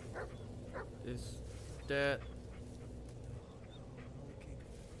 Is that...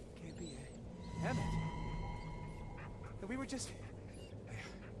 Can't be it. Emmett! We were just...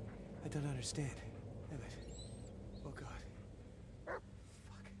 I don't understand. Emmett. Oh, God.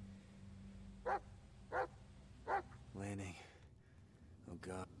 Fuck. Lanning. Oh,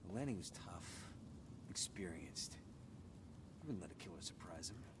 God. Lanning was tough. Experienced. I wouldn't let a killer surprise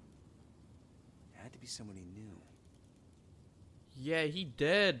him. It had to be someone he knew. Yeah, he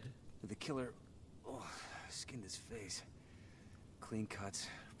dead. The killer... Oh, skinned his face. Clean cuts.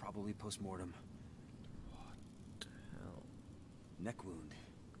 Probably post-mortem. What the hell? Neck wound.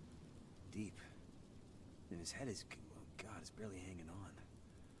 Deep. And his head is... Oh, God, it's barely hanging on.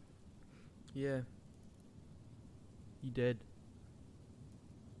 Yeah. He dead.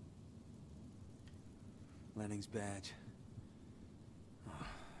 Lanning's badge. Oh,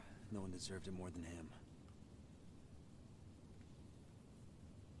 no one deserved it more than him.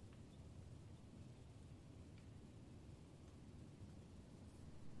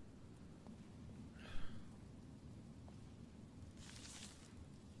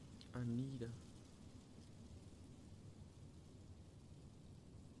 need.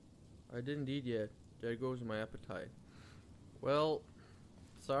 I didn't eat yet. There goes my appetite. Well,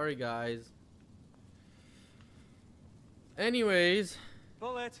 sorry guys. Anyways,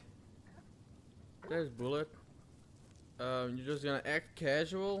 Bullet. there's Bullet. You're just gonna act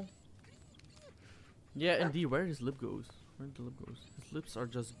casual? Yeah, indeed. Where his lip goes? Where the lip goes? His lips are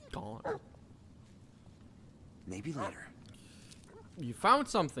just gone. Maybe later. You found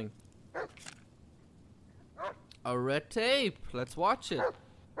something. A red tape. Let's watch it.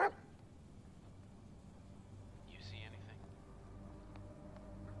 You see anything?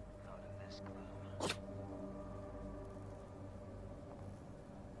 Not in this gloom.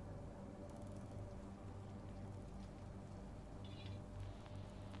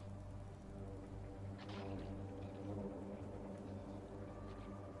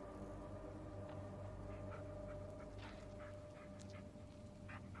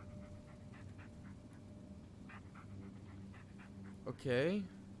 Okay.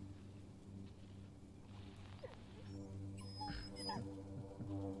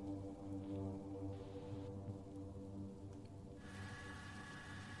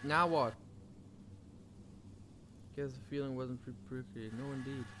 Now what? Guess the feeling wasn't pre-created. No,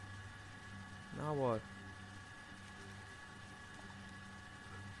 indeed. Now what?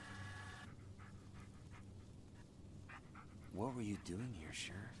 What were you doing here,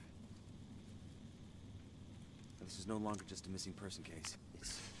 Sheriff? This is no longer just a missing person case.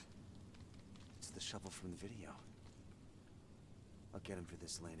 It's the shovel from the video. I'll get him for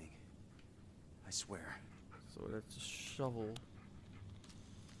this, Lanning. I swear. So that's a shovel.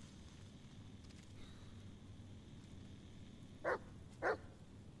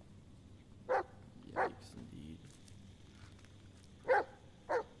 Yikes, indeed.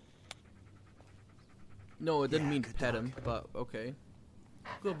 No, it didn't mean to good pet dog. him, but okay.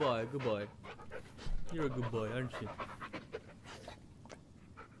 Goodbye, goodbye. You're a good boy, aren't you?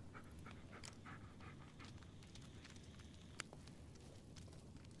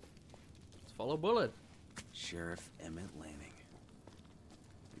 Let's follow Bullet. Sheriff Emmett Lanning.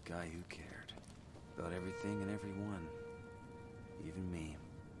 The guy who cared. About everything and everyone. Even me.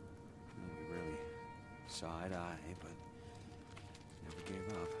 We really saw eye to eye, but never gave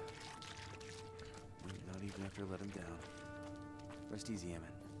up. Not even after I let him down. Rest easy,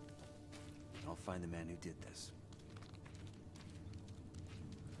 Emmett. I'll find the man who did this.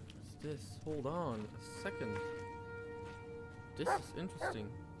 What's this? Hold on a second. This is interesting.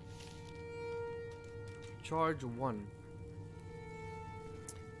 Charge 1.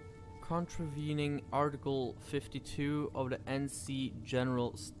 Contravening Article 52 of the NC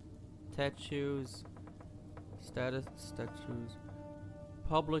General Statutes.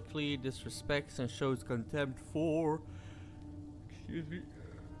 Publicly disrespects and shows contempt for, excuse me,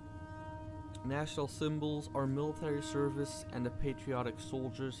 national symbols or military service and the patriotic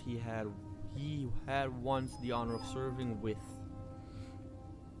soldiers he had once the honor of serving with.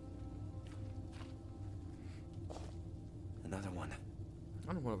 Another one.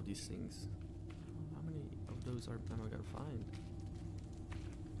 Another one of these things. How many of those am I gonna find?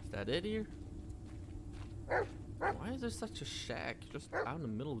 Is that it here? Why is there such a shack just out in the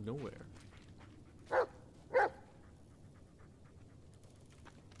middle of nowhere?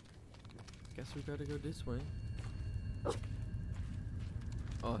 Guess we gotta go this way.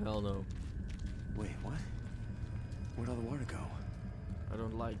 Oh hell no. Wait, what? Where'd all the water go? I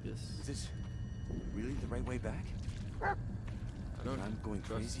don't like this. Is this really the right way back? I don't I'm going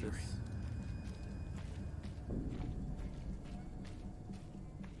trust crazy. this.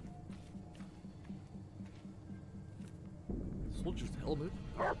 Soldier's helmet.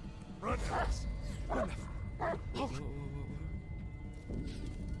 Run, Alice! Run! Whoa, whoa,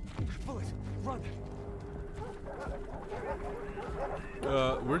 Bullet! Run!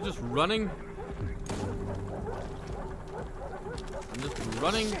 whoa. We're just running. I'm just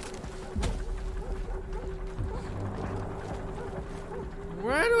running.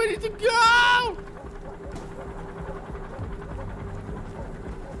 Where do I need to go?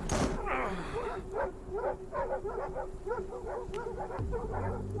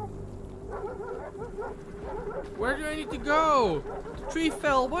 Where do I need to go? The tree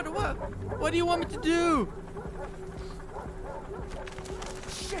fell. What do you want me to do?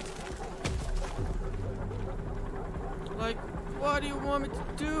 Shit! Like, what do you want me to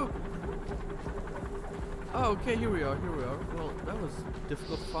do? Oh, okay, here we are, Well, that was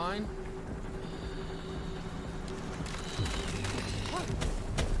difficult to find.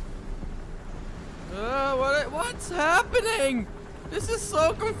 What's happening? This is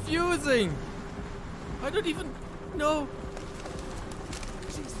so confusing. I don't even know.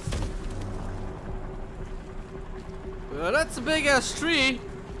 Jesus. That's a big ass tree.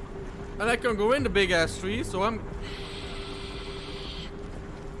 And I can go in the big ass tree, so I'm...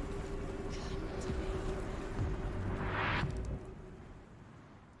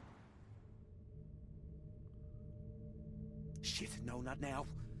 Shit, no, not now.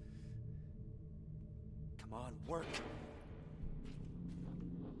 Come on, work.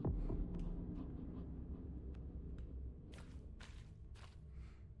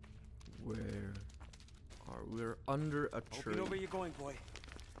 Where are we? We're under a Hope tree. you know where you're going, boy.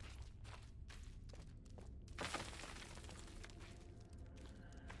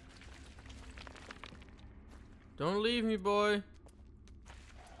 Don't leave me, boy.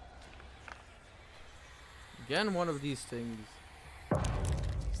 Again, one of these things.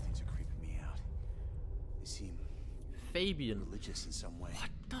 These things are creeping me out. They seem Fabian. religious in some way. What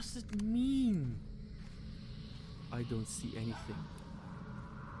does it mean? I don't see anything.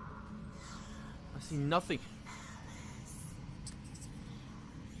 I see nothing.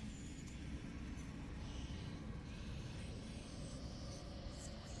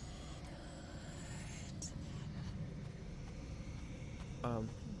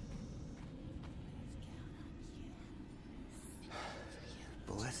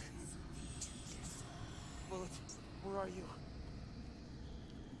 Bullet? Bullet, where are you?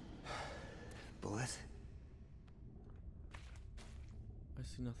 Bullet? I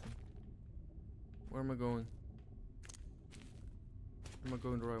see nothing. Where am I going? Am I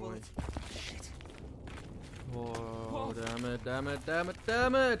going the right way? Bullet. Shit. Oh, damn it, damn it, damn it,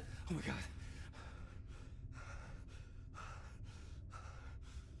 damn it! Oh my god.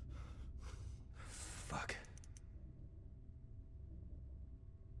 Fuck.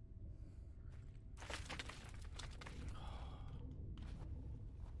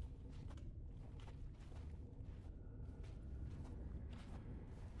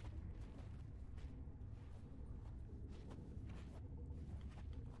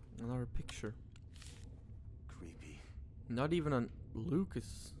 Another picture. Creepy. Not even on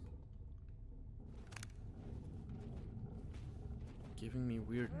Lucas. Giving me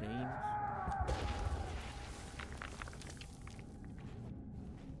weird names.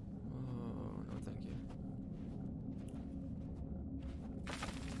 Oh, no thank you.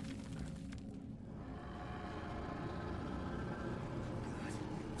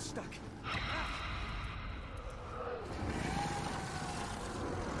 Stuck.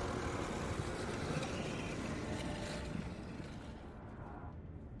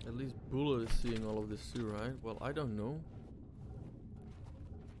 At least Bula is seeing all of this too, right? Well, I don't know.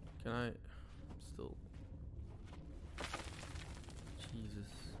 Can I... still... Jesus.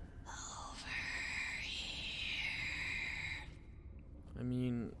 I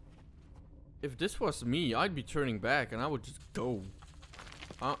mean... if this was me, I'd be turning back and I would just go.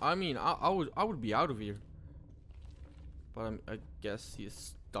 I mean, I would be out of here. But I guess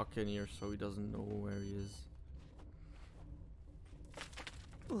he's stuck in here, so he doesn't know where he is.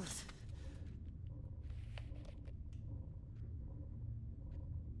 Bullet.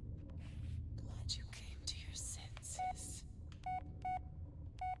 Glad you came to your senses.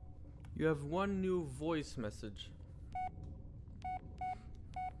 You have one new voice message.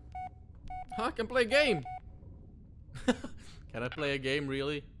 I can play a game! Can I play a game,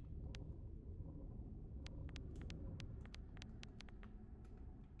 really?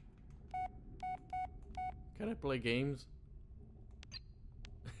 Can I play games?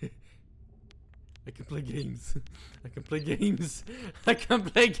 I can play games. I can play games. I can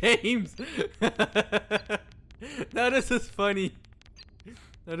play games. Now this is funny.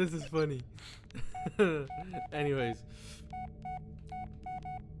 Now this is funny. Anyways.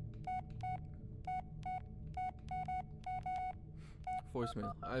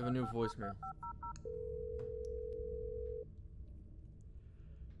 Voicemail. I have a new voicemail.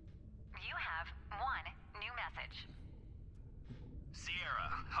 You have one new message. Sierra,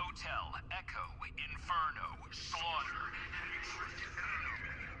 Hotel, Echo, Inferno, Slaughter.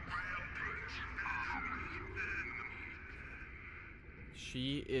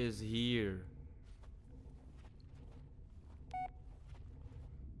 She is here.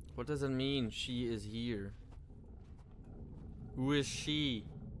 What does it mean, she is here? Who is she?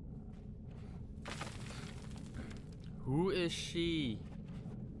 Who is she?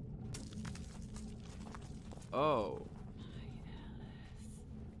 Oh.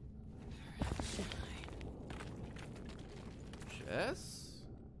 Jess?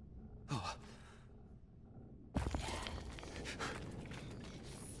 Oh.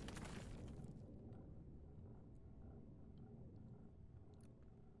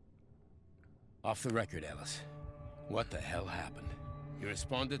 Off the record, Ellis. What the hell happened? You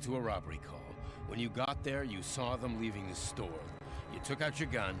responded to a robbery call. When you got there, you saw them leaving the store. You took out your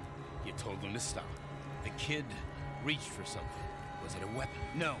gun, you told them to stop. The kid reached for something. Was it a weapon?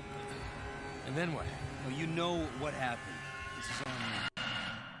 No. And then what? Well, you know what happened. This is on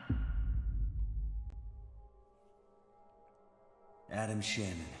me. Adam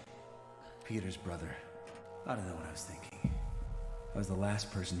Shannon. Peter's brother. I don't know what I was thinking. I was the last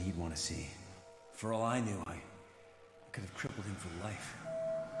person he'd want to see. For all I knew, I could have crippled him for life.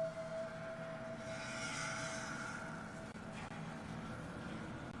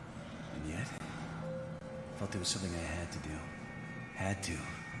 And yet, I felt there was something I had to do. Had to,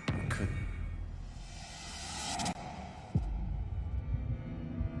 but couldn't.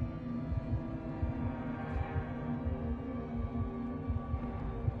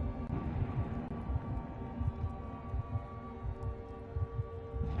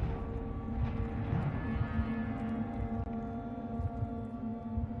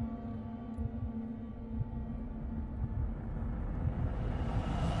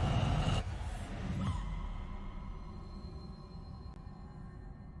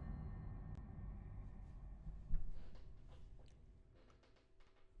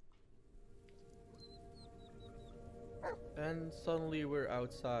 And suddenly we're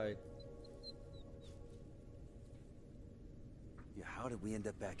outside. Yeah, how did we end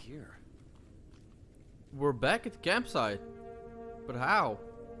up back here? We're back at the campsite. But how?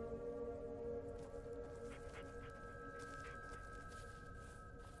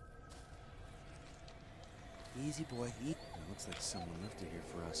 Easy, boy. It looks like someone left it here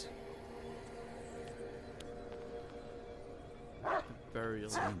for us. Burial.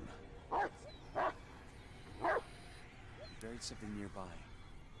 It's him. He buried something nearby.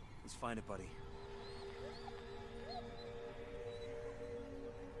 Let's find it, buddy.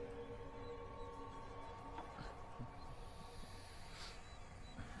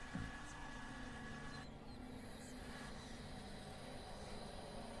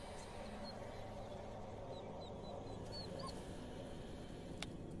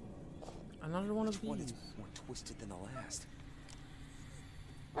 Another one of Which one these. is more twisted than the last?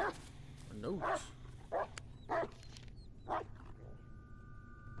 A note.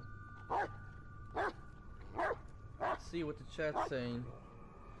 Let's see what the chat's saying.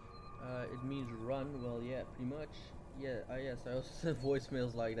 It means run. Well, yeah, pretty much. Yeah, yes, I also sent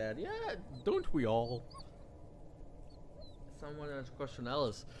voicemails like that. Yeah, don't we all? Someone has a question,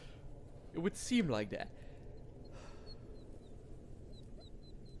 Alice. It would seem like that.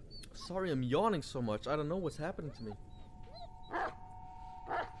 Sorry, I'm yawning so much. I don't know what's happening to me.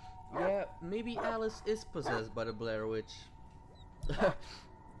 Yeah, maybe Alice is possessed by the Blair Witch.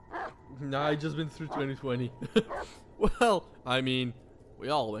 Nah, I just been through 2020. Well, I mean, we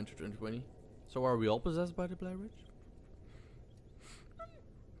all went through 2020. So are we all possessed by the Blair Witch?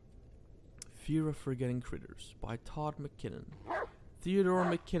 Fear of Forgetting Critters by Todd McKinnon. Theodore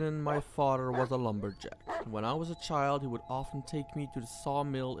McKinnon, my father, was a lumberjack. When I was a child, he would often take me to the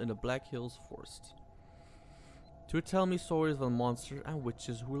sawmill in the Black Hills forest to tell me stories of monsters and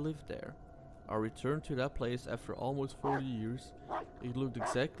witches who lived there. I returned to that place after almost 40 years. It looked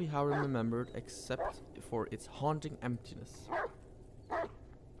exactly how I remembered, except for its haunting emptiness.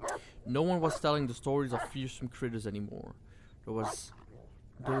 No one was telling the stories of fearsome critters anymore.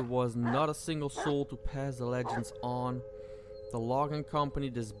 There was not a single soul to pass the legends on. The logging company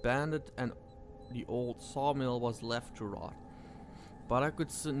disbanded and the old sawmill was left to rot. But I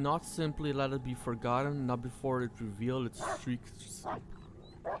could not simply let it be forgotten, not before it revealed its secrets.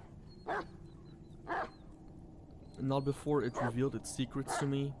 Not before it revealed its secrets to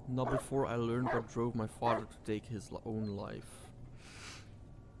me, not before I learned what drove my father to take his own life.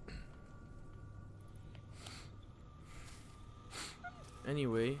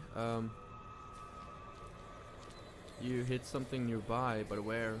 Anyway, you hit something nearby, but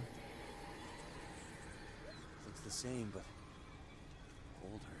where? Looks the same, but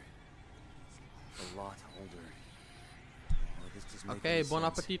older. A lot older. Oh, this doesn't make Okay, any bon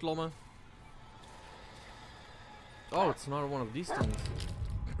sense. appetit, Lomme. Oh, it's another one of these things.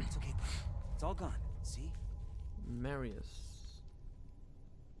 It's okay, buddy. It's all gone. See? Marius.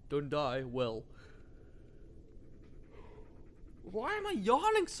 Don't die, well. Why am I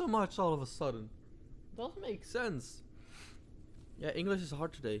yawning so much all of a sudden? Doesn't make sense. Yeah, English is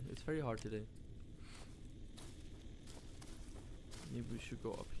hard today. It's very hard today. Maybe we should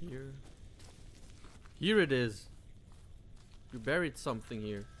go up here. Here it is. You buried something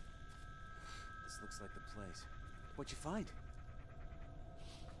here. This looks like the place. What'd you find?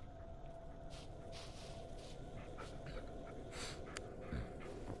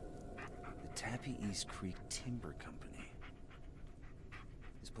 The Tappy East Creek Timber Company.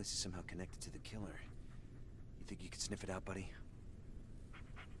 This place place is somehow connected to the killer. You think you could sniff it out, buddy?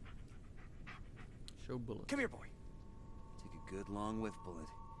 Show bullet. Come here, boy. Take a good long whiff, Bullet.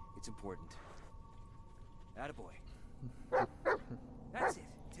 It's important. Attaboy. That's it.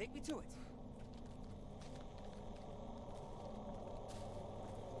 Take me to it.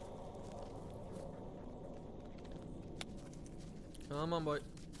 Come on, boy.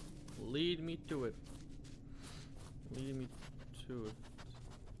 Lead me to it. Lead me to it.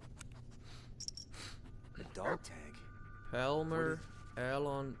 A dog tag? Palmer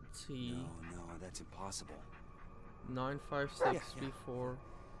Alon T. No, that's impossible. 95634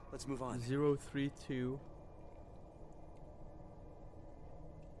 Let's move on. 032.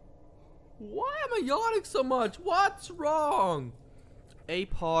 Why am I yawning so much? What's wrong? A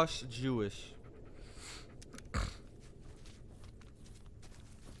posh Jewish. Let's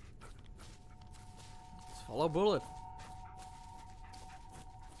follow Bullet.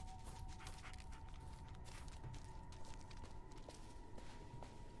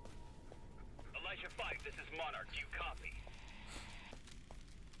 Elijah 5, this is Monarch. Do you copy?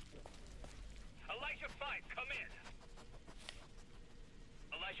 Elijah 5, come in.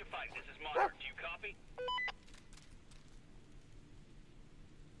 Elijah 5, this is Monarch. Do you copy?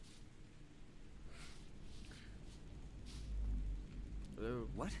 Hello.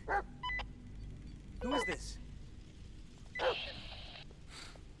 What? Who is this?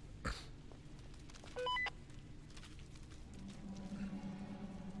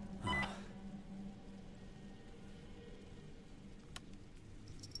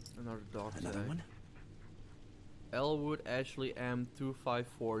 Another dog Another tag. one? Elwood Ashley M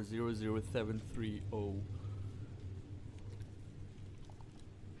 254-00730.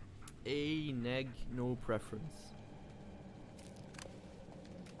 A neg, no preference.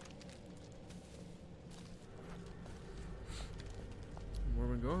 Where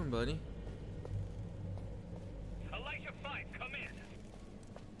we going, buddy? Elijah 5, come in.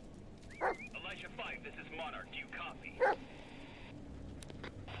 Elijah 5, this is Monarch. Do you copy?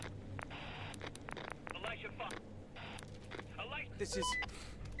 Elijah 5. Elijah. This is...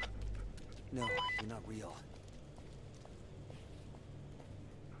 No, you're not real.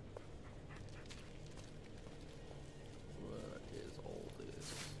 What is all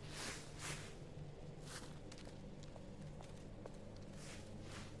this?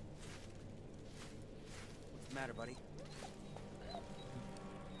 What's the matter, buddy?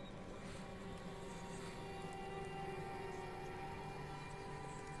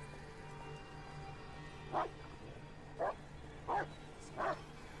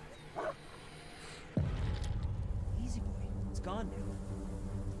 Easy, boy. It's gone now.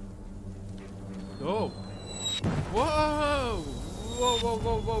 No! Whoa! Whoa, whoa,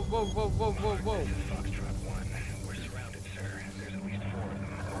 whoa, whoa, whoa, whoa, whoa, whoa, whoa. Foxtrot 1. We're surrounded, sir. There's at least 4 of them.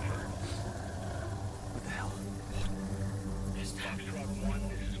 Over. What the hell? Foxtrot 1,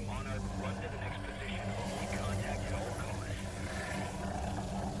 this is Monarch. Run to the next position. Avoid contact at all costs.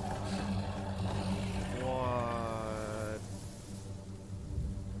 What?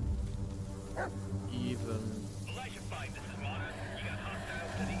 Even. Elijah 5, this is Monarch. You got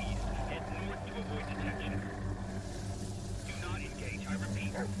hostiles to the east. Head north to avoid detection. Do not engage. I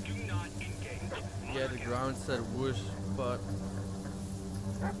repeat, do not engage. Yeah, the ground said whoosh, but.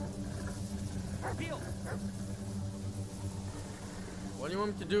 What do you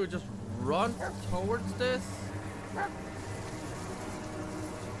want me to do? Just run towards this?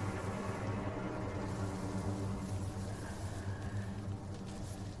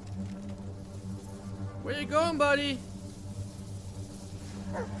 Where you going, buddy?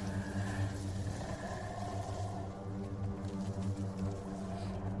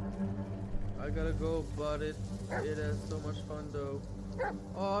 I gotta go, but it is so much fun though.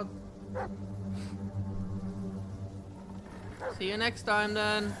 Oh. See you next time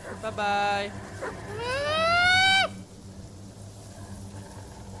then. Bye bye.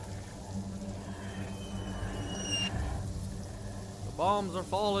 The bombs are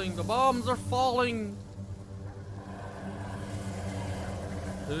falling. The bombs are falling.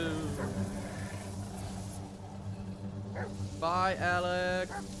 Bye,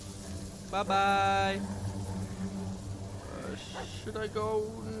 Alex. Bye bye. Should I go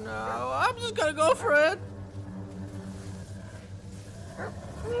now? I'm just gonna go for it. That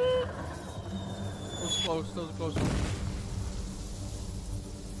was close. That was close.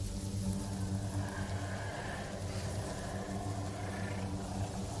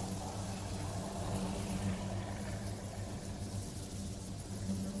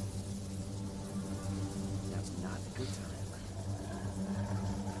 Now's not a good time.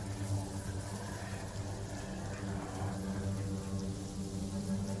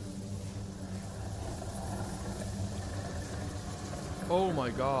 Oh my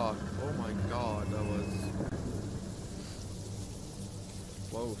god. Oh my god. That was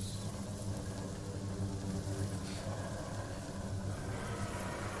close.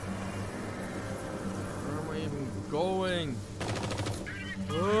 Where am I even going?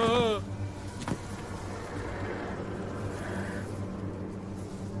 Ah!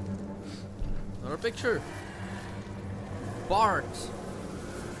 Another picture. Bart.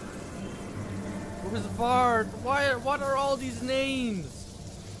 Who's Bart? Why? What are all these names?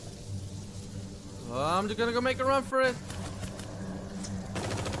 I'm just gonna go make a run for it.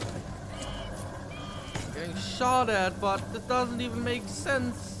 I'm getting shot at, but that doesn't even make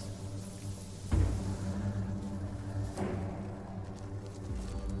sense.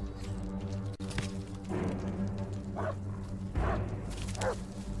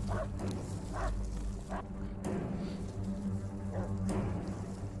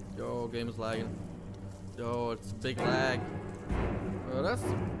 Yo, game is lagging. Yo, it's big lag. Oh, that's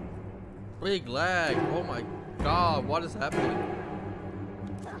big lag. Oh my god, what is happening?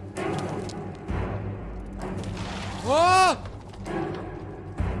 Oh!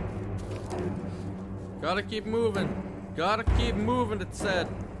 Gotta keep moving. Gotta keep moving, it said.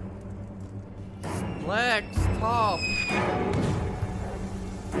 Lag, stop.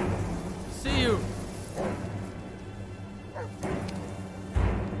 See you.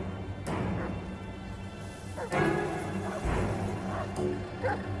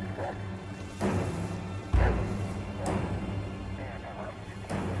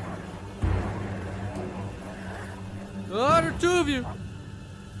 Oh, there are two of you.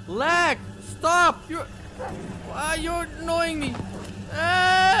 Lag, stop. You're annoying me.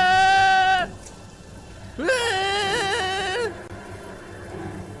 Ah! Ah!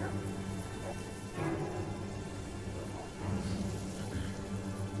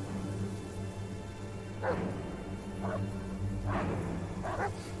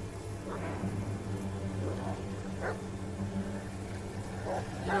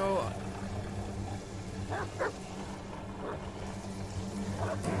 Yo.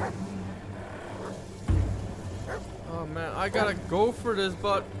 Oh man, I gotta go for this,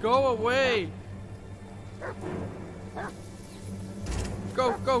 but go away!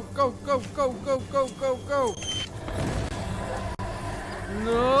 Go, go, go, go, go, go, go, go, go!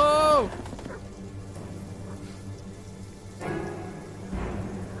 No!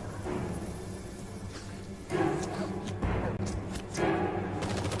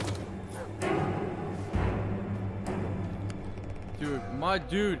 Dude, my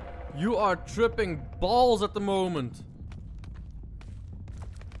dude, you are tripping balls at the moment.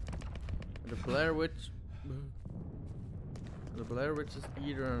 The Blair Witch is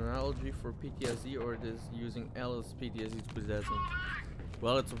either an analogy for PTSD or it is using Alice's PTSD to possess him.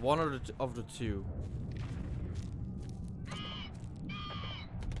 Well, it's one of the two.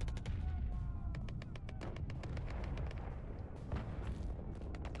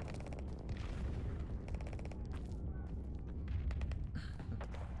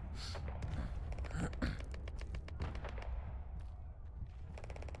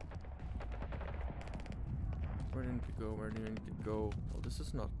 Where do I need to go? Where do I need to go? Well, this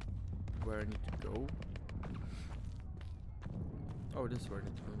is not where I need to go. Oh, this is where I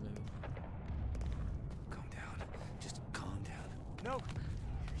need to go, maybe. Calm down. Just calm down. No!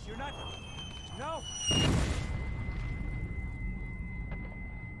 You're not. No!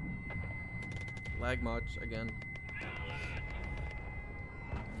 Lag much again.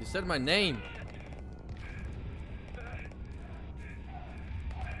 You said my name.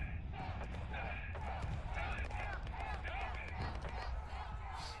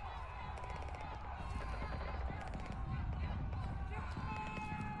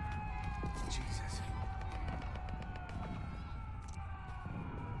 Jesus.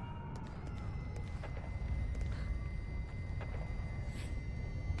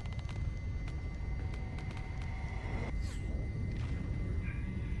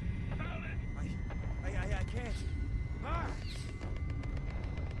 I can't. Ah!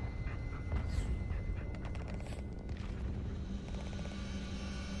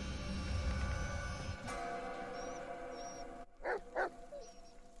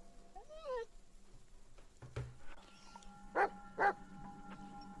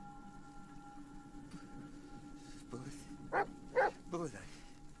 Bullet.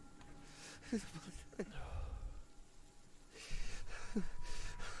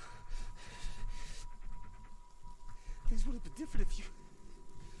 Things would have been different if you...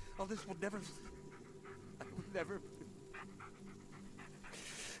 All this will never... I will never...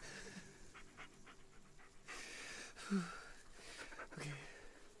 Okay.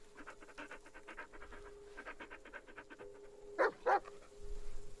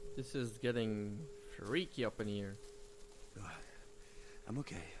 This is getting freaky up in here. I'm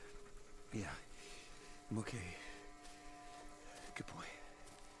okay. Yeah, I'm okay. Good boy.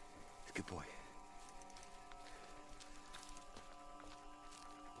 Good boy.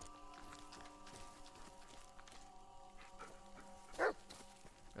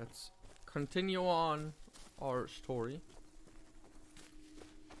 Let's continue on our story.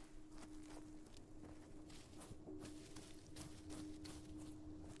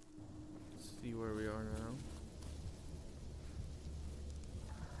 Let's see where we are now.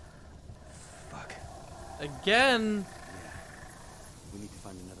 Fuck. Again! Yeah. We need to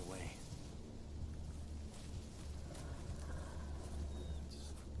find another way.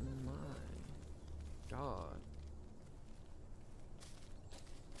 My God.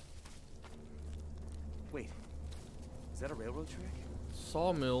 Wait. Is that a railroad track?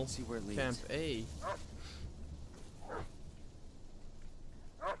 Sawmill. Let's see where it leads. Camp A.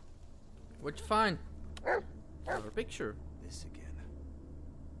 What'd you find? Another picture. This again.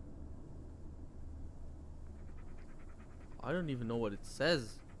 I don't even know what it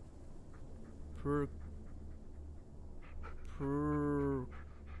says. Burkamisla.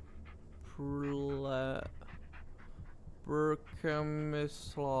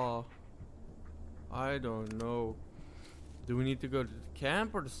 I don't know. Do we need to go to the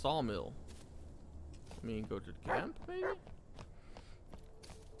camp or the sawmill? I mean, go to the camp, maybe?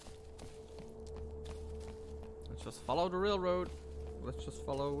 Let's just follow the railroad. Let's just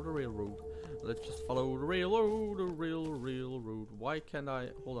follow the railroad. Let's just follow the railroad, the railroad. Why can't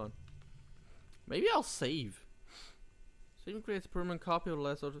I? Hold on. Maybe I'll save. Saving creates a permanent copy of the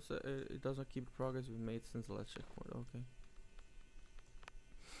last order. It does not keep the progress we've made since the last checkpoint. Okay.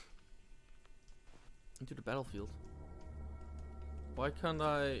 Into the battlefield. Why can't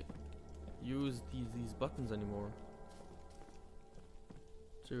I use these buttons anymore?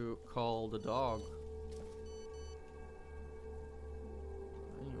 To call the dog.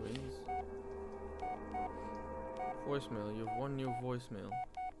 Anyways. Voicemail. You have one new voicemail.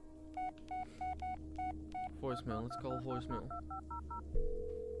 Voicemail. Let's call voicemail.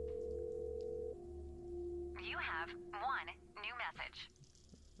 You have one new message.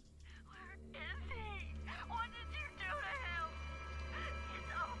 Where is he? What did you do to him?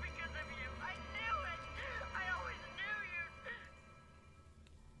 It's all because of you. I knew it. I always knew you.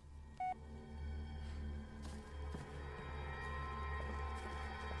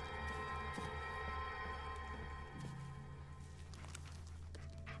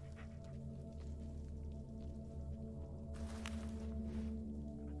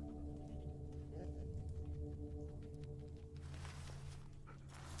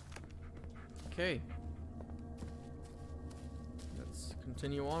 Okay. Let's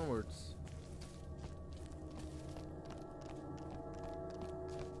continue onwards.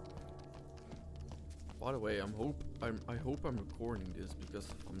 By the way, I hope I'm recording this, because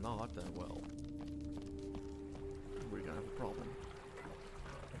if I'm not, then well, we're gonna have a problem.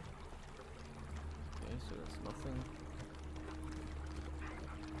 Okay, so that's nothing.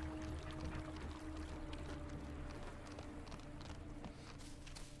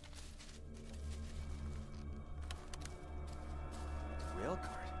 Rail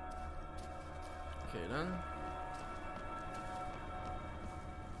cart. Okay then.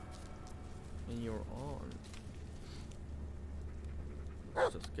 And you're on.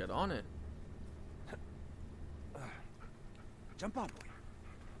 Let's just get on it. Jump on, boy.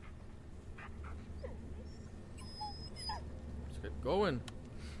 Let's get going.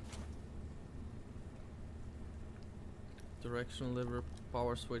 Direction lever,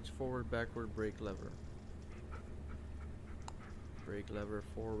 power switch, forward, backward, brake lever. Brake lever,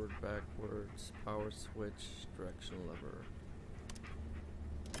 forward, backwards, power switch, direction lever.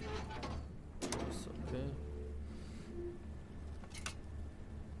 Yes, okay.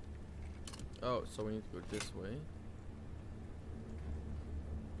 Oh, so we need to go this way.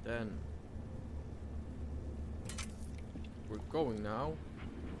 Then we're going now.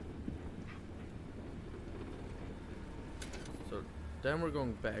 So then we're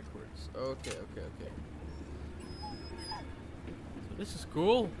going backwards. Okay, okay, okay. So this is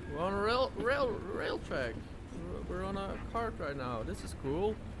cool. We're on a rail track. We're on a cart right now. This is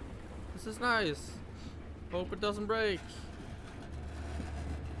cool. This is nice. Hope it doesn't break.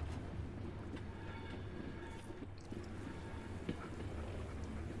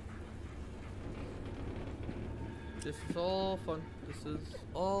 This is all fun. This is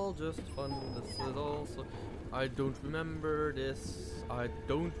all just fun. This is also. I don't remember this. I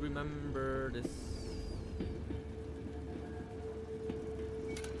don't remember this.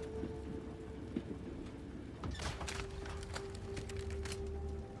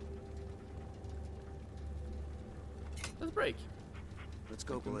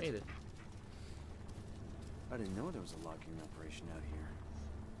 made it. I didn't know there was a logging operation out here.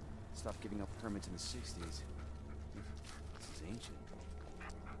 Stopped giving up permits in the 60s. This is ancient.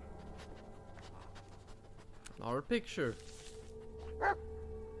 Our picture.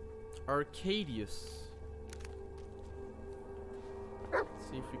 Arcadius. Let's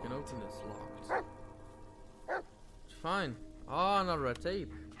see if we can open this. Locked. Fine. Ah, not red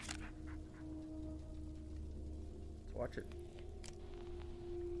tape. Let's watch it.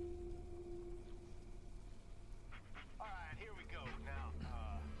 Alright, here we go. Now,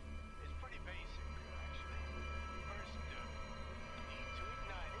 it's pretty basic, actually. First, you need to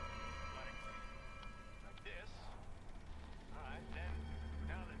ignite it, like this. Alright, then,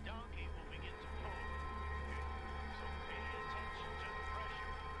 now the donkey will begin to pull. Okay? So pay attention to the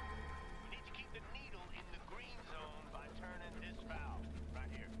pressure. You need to keep the needle in the green zone by turning this valve, right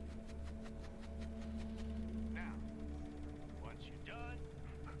here. Now, once you're done,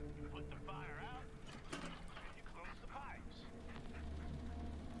 you put the fire out, and you close the pipes.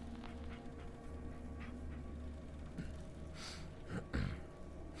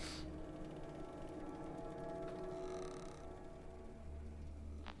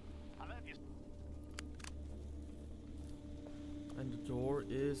 I left you. And the door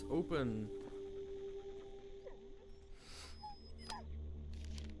is open.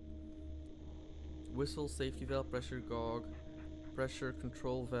 Whistle, safety valve, pressure gauge, pressure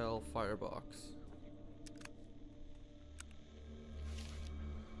control valve, firebox.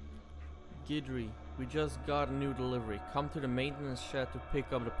 Gidry, we just got a new delivery. Come to the maintenance shed to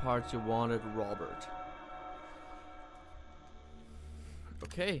pick up the parts you wanted, Robert.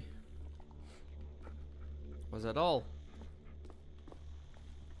 Okay. Was that all?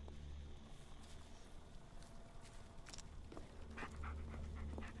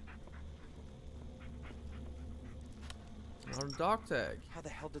 Our dog tag. How the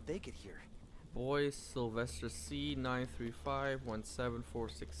hell did they get here? Boy Sylvester C 935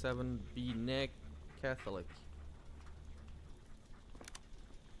 17467 B Nick Catholic.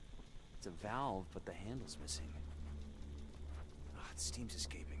 It's a valve, but the handle's missing. Ah, the steam's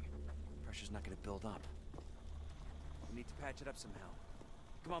escaping. Pressure's not gonna build up. We need to patch it up somehow.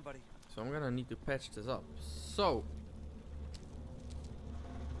 Come on, buddy. So I'm gonna need to patch this up. So,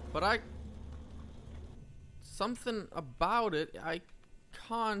 but something about it I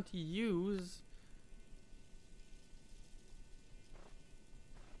can't use.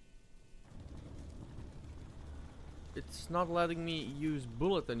 It's not letting me use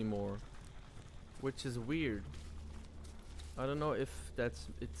bullet anymore, which is weird. I don't know if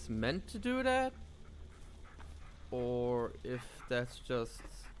it's meant to do that, or if that's just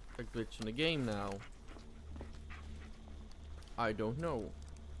a glitch in the game now. I don't know,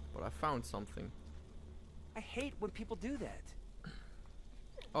 but I found something. I hate when people do that.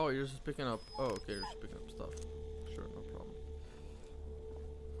 Oh, you're just picking up. Oh, okay, you're just picking up stuff. Sure, no problem.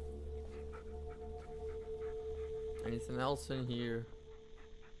 Anything else in here?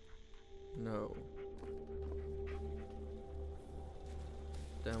 No.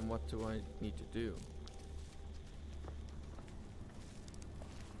 Then what do I need to do?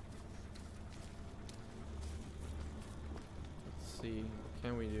 Let's see. What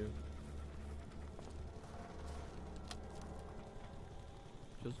can we do?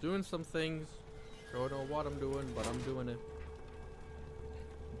 Just doing some things. Don't know what I'm doing, but I'm doing it.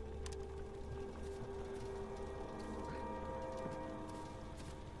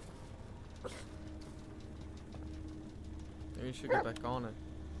 Maybe you should get back on it.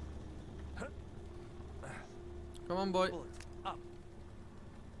 Come on, boy. Bullet, up.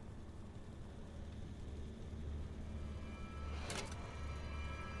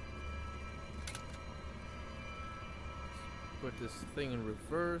 Put this thing in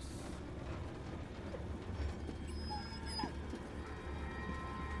reverse.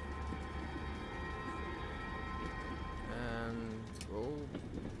 And go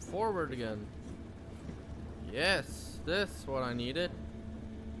forward again. Yes, this is what I needed.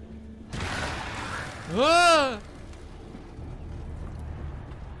 Ah!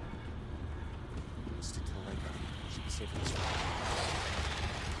 Stick to the light, buddy. Should be safe in this room.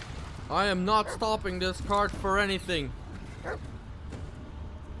 I am not stopping this cart for anything.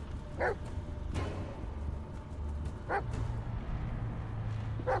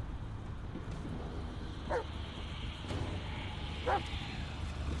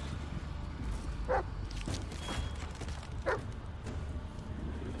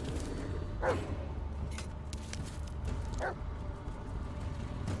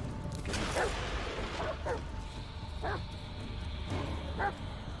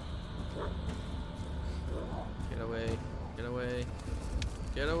 Get away. Get away.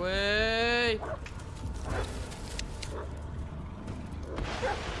 Get away. away!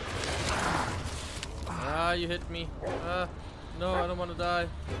 Ah, you hit me. No, I don't want to die.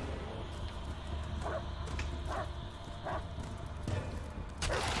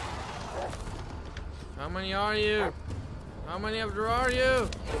 How many are you? How many of there are you?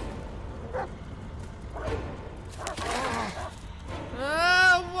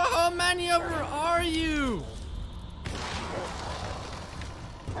 How many of there are you?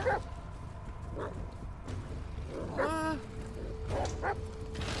 Ah.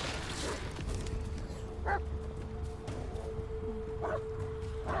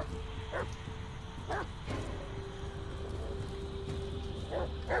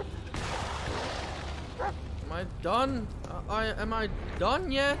 Am I done? Am I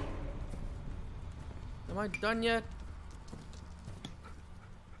done yet? Am I done yet?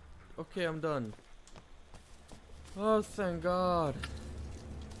 Okay, I'm done. Oh, thank God.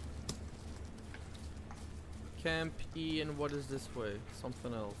 Camp E, and what is this way?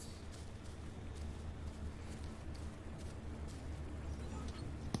 Something else.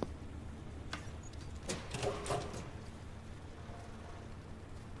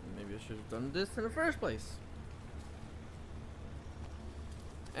 Maybe I should have done this in the first place.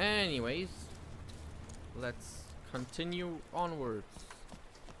 Anyways, let's continue onwards.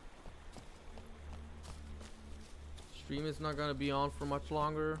 Stream is not gonna be on for much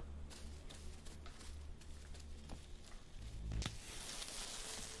longer.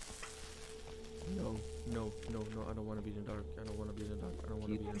 No, no, no, no, I don't want to be in the dark. I don't want to be in the dark. I don't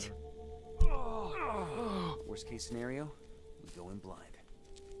want to be in the dark. Worst case scenario, we go in blind.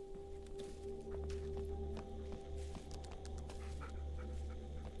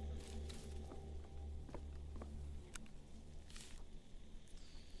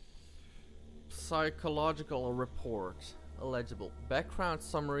 Psychological report. Illegible. Background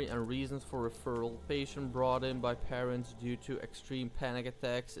summary and reasons for referral. Patient brought in by parents due to extreme panic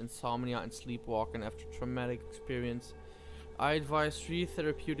attacks, insomnia and sleepwalking after traumatic experience. I advise 3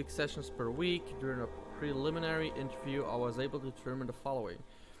 therapeutic sessions per week. During a preliminary interview, I was able to determine the following.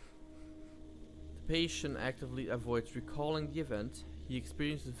 The patient actively avoids recalling the event. He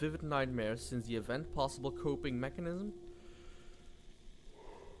experiences vivid nightmares since the event. Possible coping mechanism.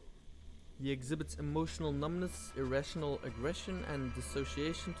 He exhibits emotional numbness, irrational aggression, and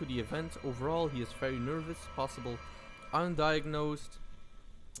dissociation to the event. Overall, he is very nervous. Possible undiagnosed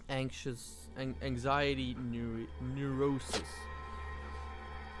anxiety neurosis.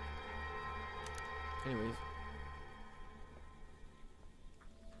 Anyways.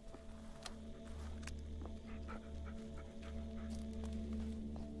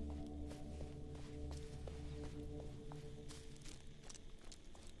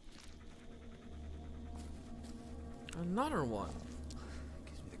 Another one.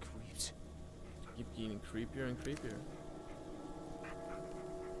 Gives me the creeps. Keep getting creepier and creepier.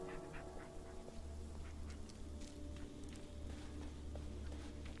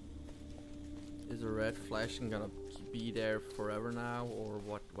 Is the red flashing gonna be there forever now, or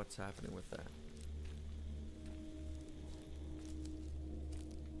what's happening with that?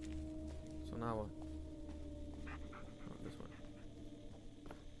 So now what? Oh, this one.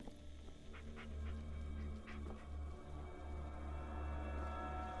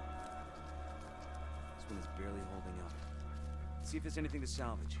 This one is barely holding up. See if there's anything to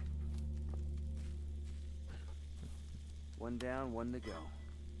salvage. One down, one to go.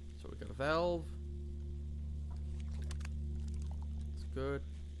 So we got a valve. It's good.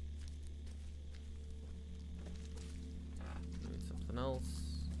 Need something else.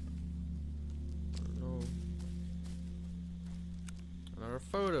 I don't know. Another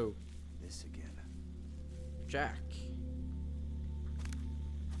photo. This again. Jack.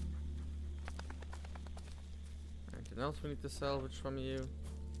 Anything else we need to salvage from you?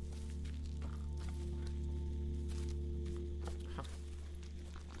 Huh.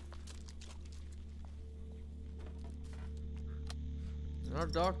 Another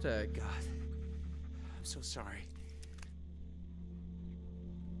dog tag. God, I'm so sorry.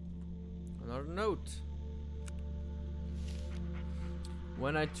 Another note.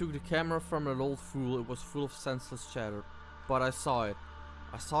 When I took the camera from an old fool, it was full of senseless chatter. But I saw it.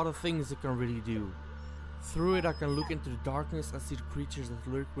 I saw the things it can really do. Through it I can look into the darkness and see the creatures that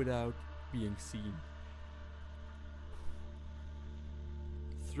lurk without being seen.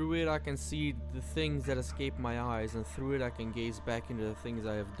 Through it I can see the things that escape my eyes, and through it I can gaze back into the things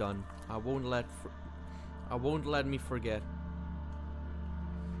I have done. I won't let me forget.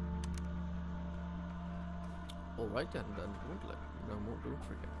 Alright then, won't let me. No more, don't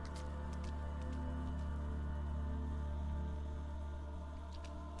forget.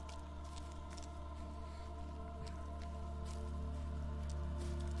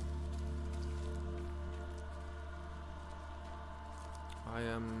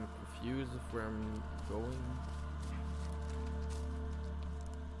 confused of where I'm going.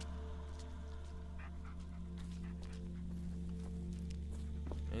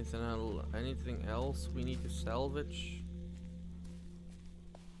 Anything else we need to salvage?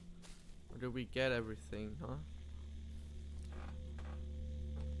 Or did we get everything, huh?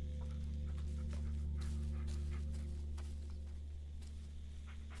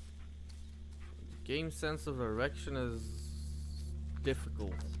 The game's sense of direction is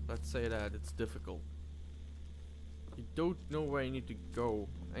difficult. Let's say that, it's difficult. You don't know where you need to go.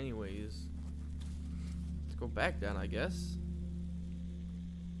 Anyways. Let's go back then, I guess.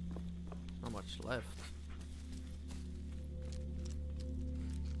 Not much left.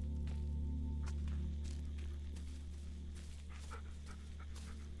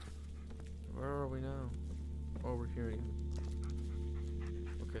 Where are we now? Oh, we're here again.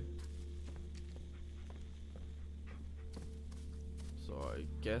 Okay. So I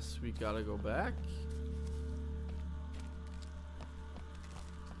guess we gotta go back.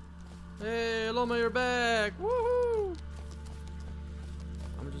 Hey, Loma, you're back! Woohoo!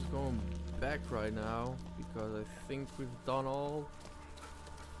 I'm just going back right now because I think we've done all.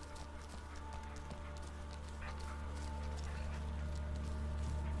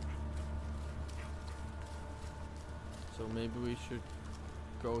 So maybe we should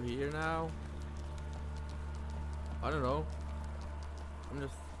go here now. I don't know. I'm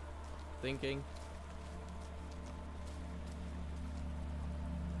just thinking.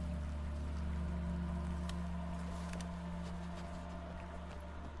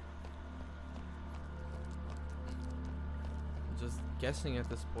 Just guessing at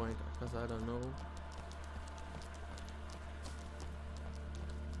this point because I don't know.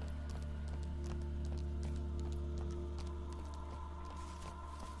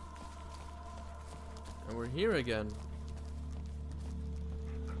 And we're here again.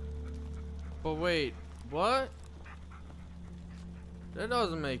 But wait, what? That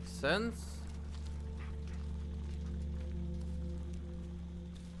doesn't make sense.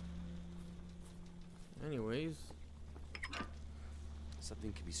 Anyways.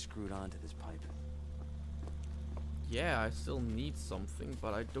 Something can be screwed onto this pipe. Yeah, I still need something,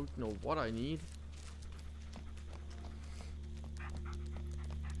 but I don't know what I need.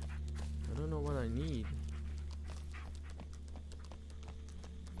 I don't know what I need.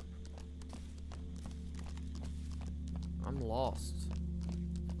 I'm lost.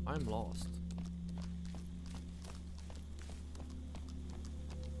 I'm lost.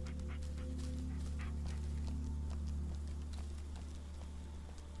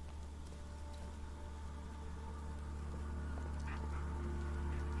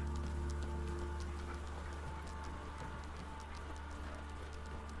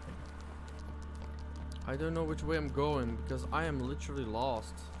 I don't know which way I'm going because I am literally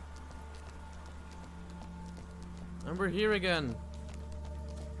lost. And we're here again.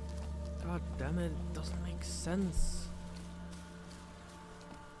 God damn it, it doesn't make sense.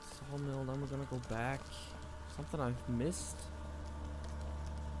 Sawmill, then we're gonna go back. Something I've missed.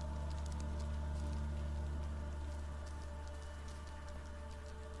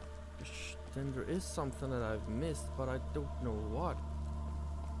 Then there is something that I've missed, but I don't know what.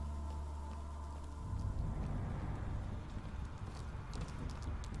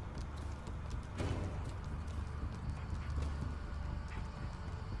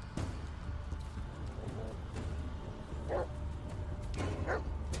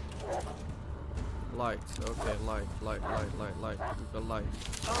 Light, okay, light. We've got light.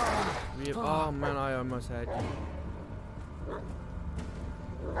 We have, oh man, I almost had you.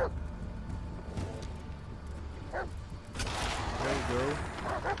 There you go.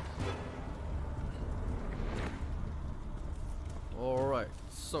 Alright,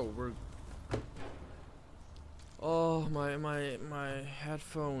 so we're... Oh, my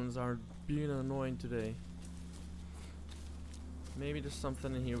headphones are being annoying today. Maybe there's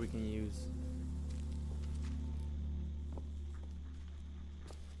something in here we can use.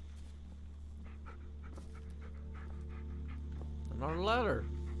 Another letter.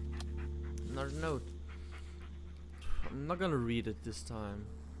 Another note. I'm not gonna read it this time.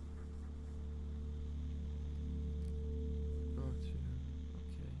 Go to...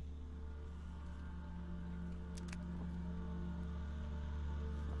 Okay.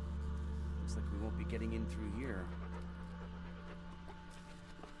 Looks like we won't be getting in through here.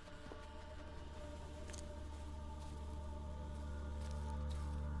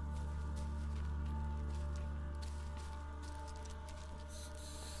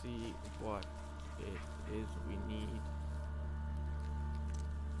 See what it is we need.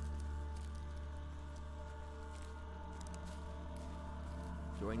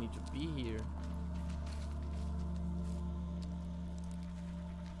 Do I need to be here?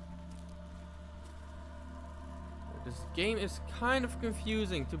 This game is kind of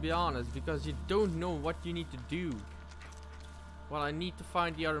confusing, to be honest, because you don't know what you need to do. Well, I need to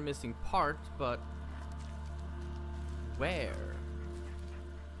find the other missing part, but where?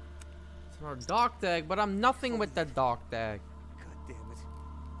 It's another dog tag, but I'm nothing with that dog tag. God damn it.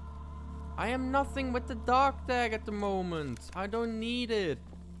 I am nothing with the dog tag at the moment. I don't need it.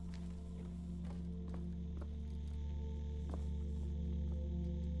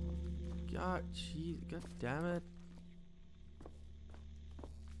 God, jeez, god damn it.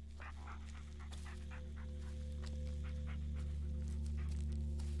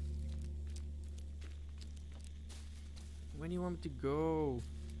 Where do you want me to go?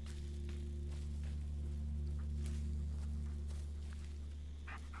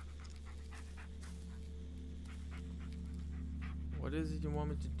 What is it you want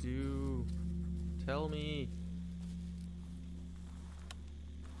me to do? Tell me.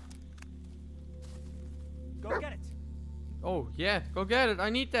 Go get it. Oh, yeah, go get it. I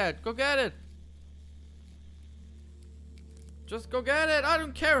need that. Go get it. Just go get it. I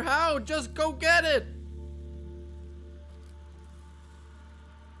don't care how. Just go get it.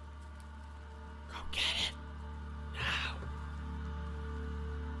 Go get it. Now.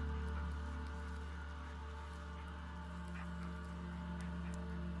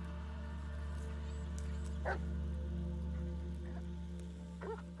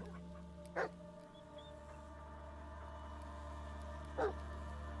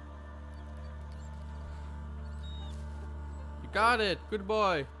 You got it. Good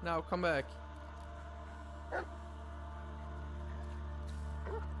boy. Now come back.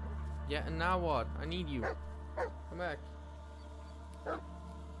 Yeah, and now what? I need you. Come back.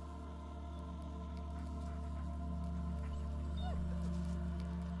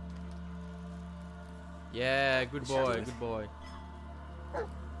 Yeah, good boy, good boy.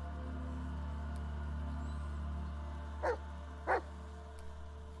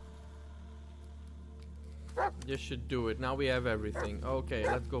 This should do it. Now we have everything. Okay,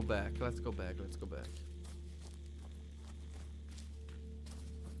 let's go back. Let's go back. Let's go back.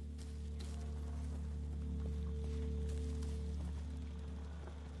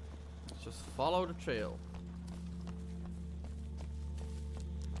 Let's just follow the trail.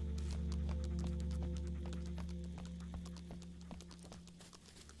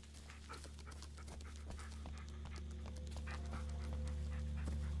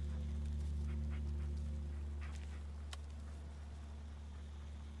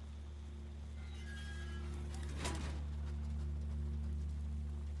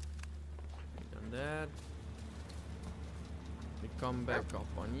 That. We come back up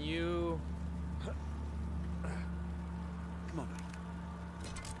on you. Come on, buddy.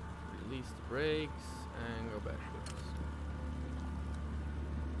 Release the brakes and go backwards.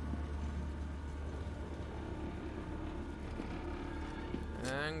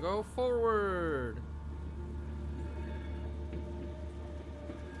 And go forward.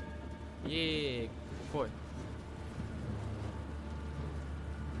 Yeah, good boy.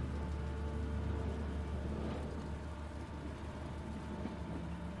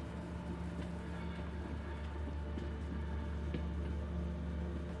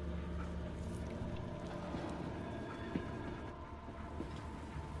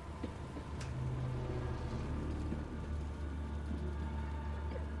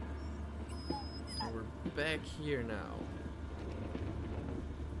 Back here now.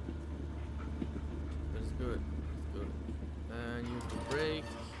 That's good. That's good. And use the brake.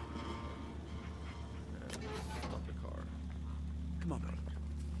 And stop the car. Come on, buddy.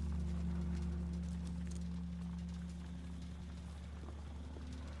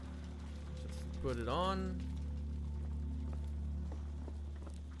 Just put it on.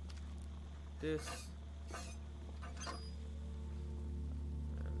 This.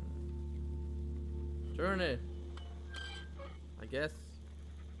 Turn it. I guess.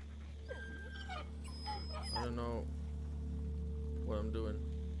 I don't know what I'm doing.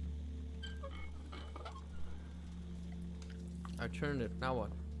 I turned it. Now what?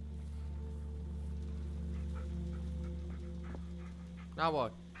 Now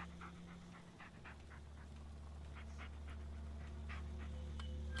what?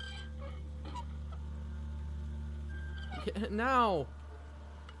 Yeah, now.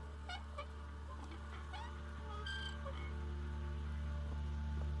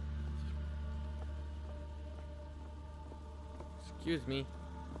 Excuse me.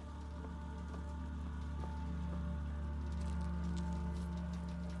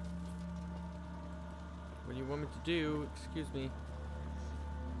 What do you want me to do? Excuse me.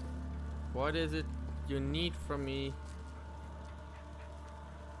 What is it you need from me?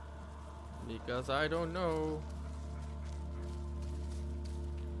 Because I don't know.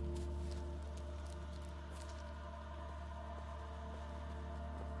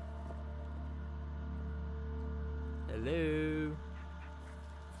 Hello.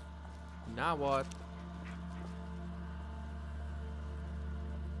 Now what?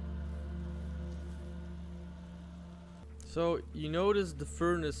 So you notice the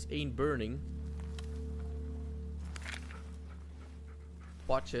furnace ain't burning.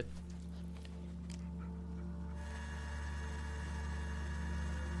 Watch it.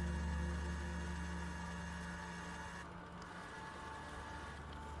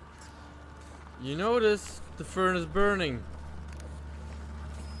 You notice the furnace burning.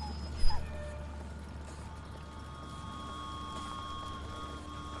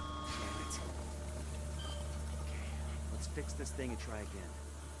 Let's fix this thing and try again.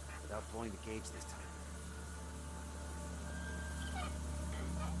 Without blowing the gauge this time.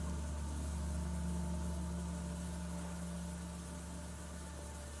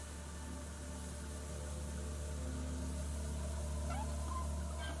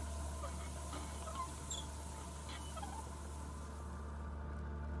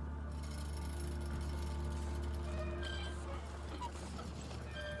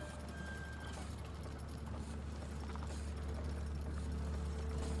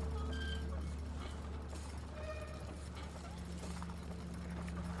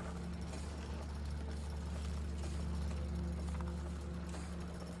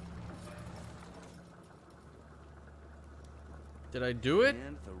 Did I do it?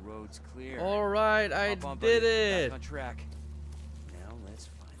 And the road's clear. All right, I Hop on, did buddy. it. Back on track. Now let's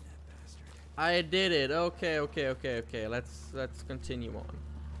find that bastard. I did it. Okay. Let's continue on.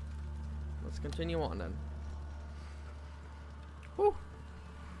 Let's continue on then. Whew.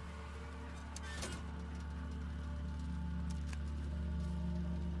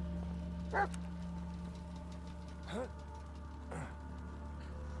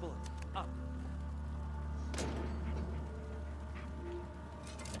 Bullet, up.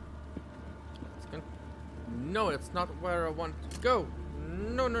 No, it's not where I want to go.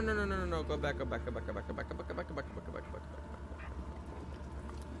 No. Go back.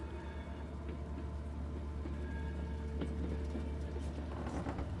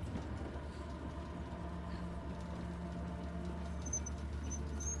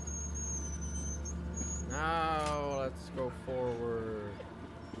 Now let's go forward.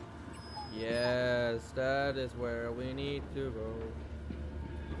 Yes, that is where we need to go.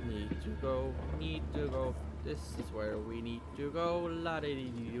 Need to go. This is where we need to go. La da dee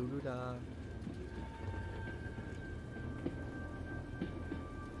dee doo da.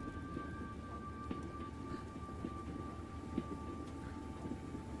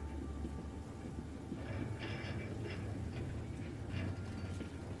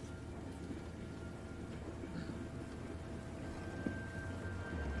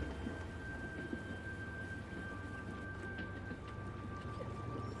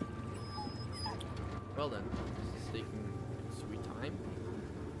 Well then, this is taking sweet time.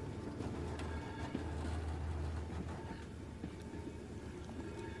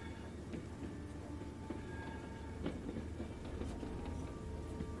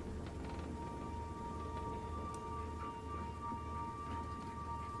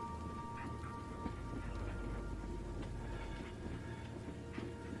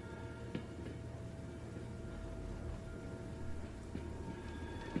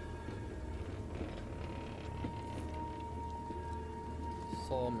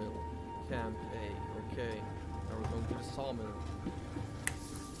 Sawmill, Camp A. Okay, now we're going to the sawmill.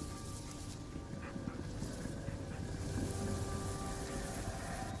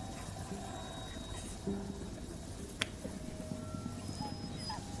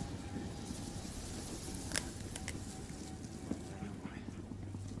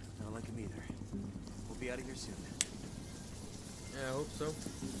 Not like him either. We'll be out of here soon. Yeah, I hope so.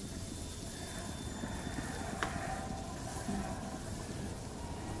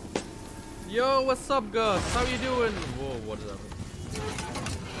 Yo, what's up, Gus? How you doing? Whoa, what is that?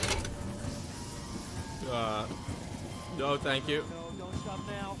 No, thank you. No, don't stop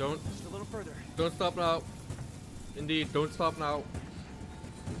now. Don't. Just a little further. Don't stop now. Indeed, don't stop now.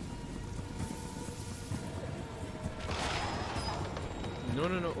 No,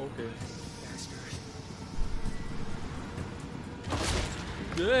 okay.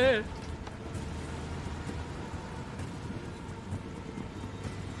 Yeah.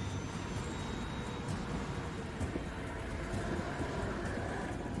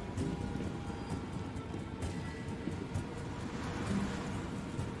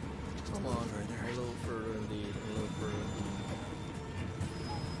 Come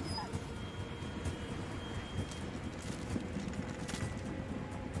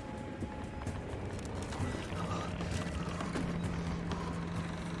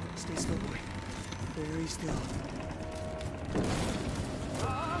Stay still.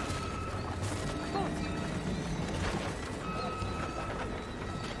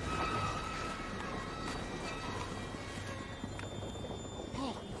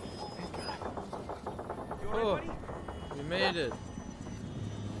 Oh, we made it.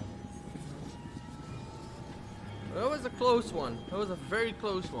 That was a close one. That was a very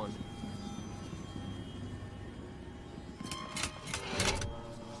close one.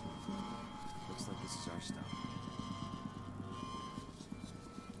 Looks like this is our stop.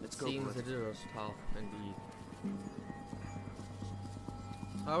 Let's go. Seems it is our stop, indeed.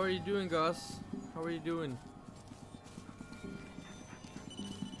 How are you doing, Gus? How are you doing?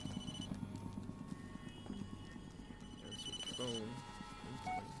 Answer the phone.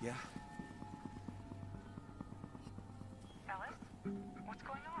 Yeah. Ellis? What's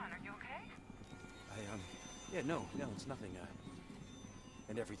going on? Are you okay? Yeah, no, it's nothing,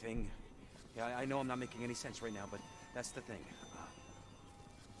 and everything. Yeah, I know I'm not making any sense right now, but that's the thing.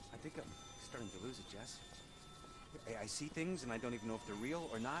 I think I'm starting to lose it, Jess. I see things, and I don't even know if they're real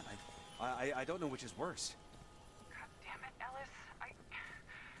or not. I don't know which is worse. God damn it, Ellis. I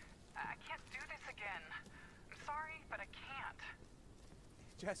can't do this again. I'm sorry, but I can't.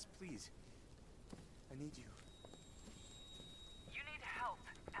 Jess, please. I need you. You need help,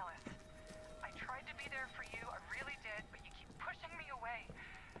 Ellis. I tried to be there for you, I really did, but you keep pushing me away.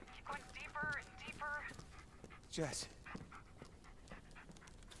 Keep going deeper and deeper. Jess.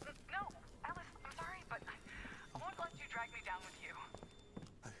 No, Ellis, I'm sorry, but I won't let you drag me down with you.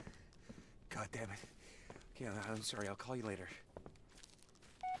 God damn it. Okay, I'm sorry. I'll call you later.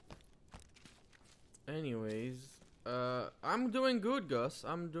 Anyways, I'm doing good, Gus.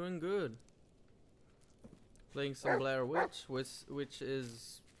 I'm doing good. Playing some Blair Witch, which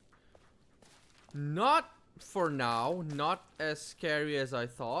is not, for now, not as scary as I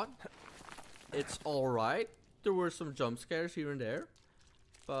thought. It's alright. There were some jump scares here and there,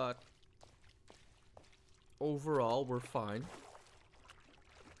 but overall, we're fine.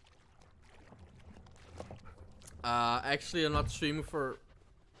 Actually, I'm not streaming for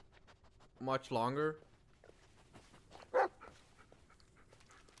much longer.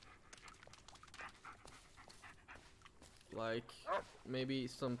 Like, maybe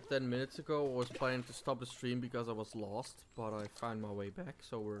some 10 minutes ago, I was planning to stop the stream because I was lost, but I found my way back,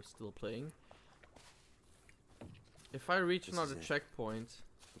 so we're still playing. If I reach This another is it. checkpoint,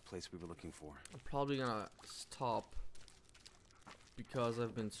 The place we were looking for. I'm probably gonna stop because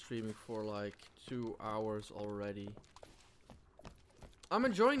I've been streaming for like 2 hours already. I'm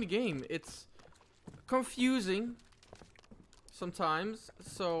enjoying the game. It's confusing sometimes,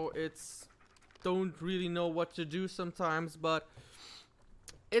 so it's don't really know what to do sometimes, but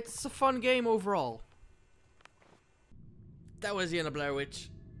it's a fun game overall. That was the end of Blair Witch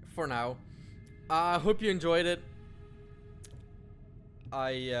for now. I hope you enjoyed it.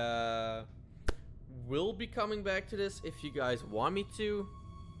 I will be coming back to this if you guys want me to.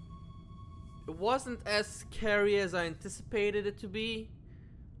 It wasn't as scary as I anticipated it to be,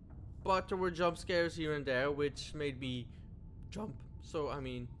 but there were jump scares here and there which made me jump. So I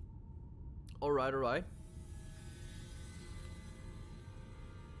mean, alright.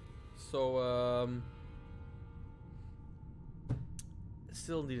 So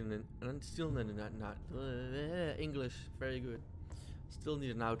still need English, very good. Still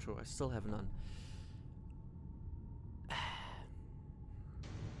need an outro. I still have none.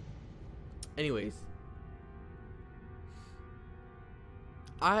 Anyways,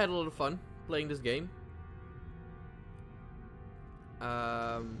 I had a lot of fun playing this game.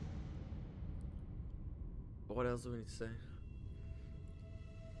 What else do we need to say?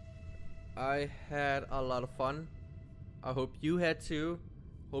 I had a lot of fun. I hope you had too.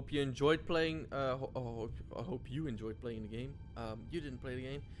 Hope you enjoyed playing. I hope you enjoyed playing the game. You didn't play the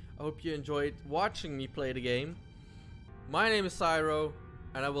game. I hope you enjoyed watching me play the game. My name is Cyro,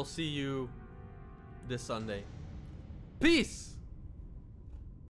 and I will see you this Sunday. Peace!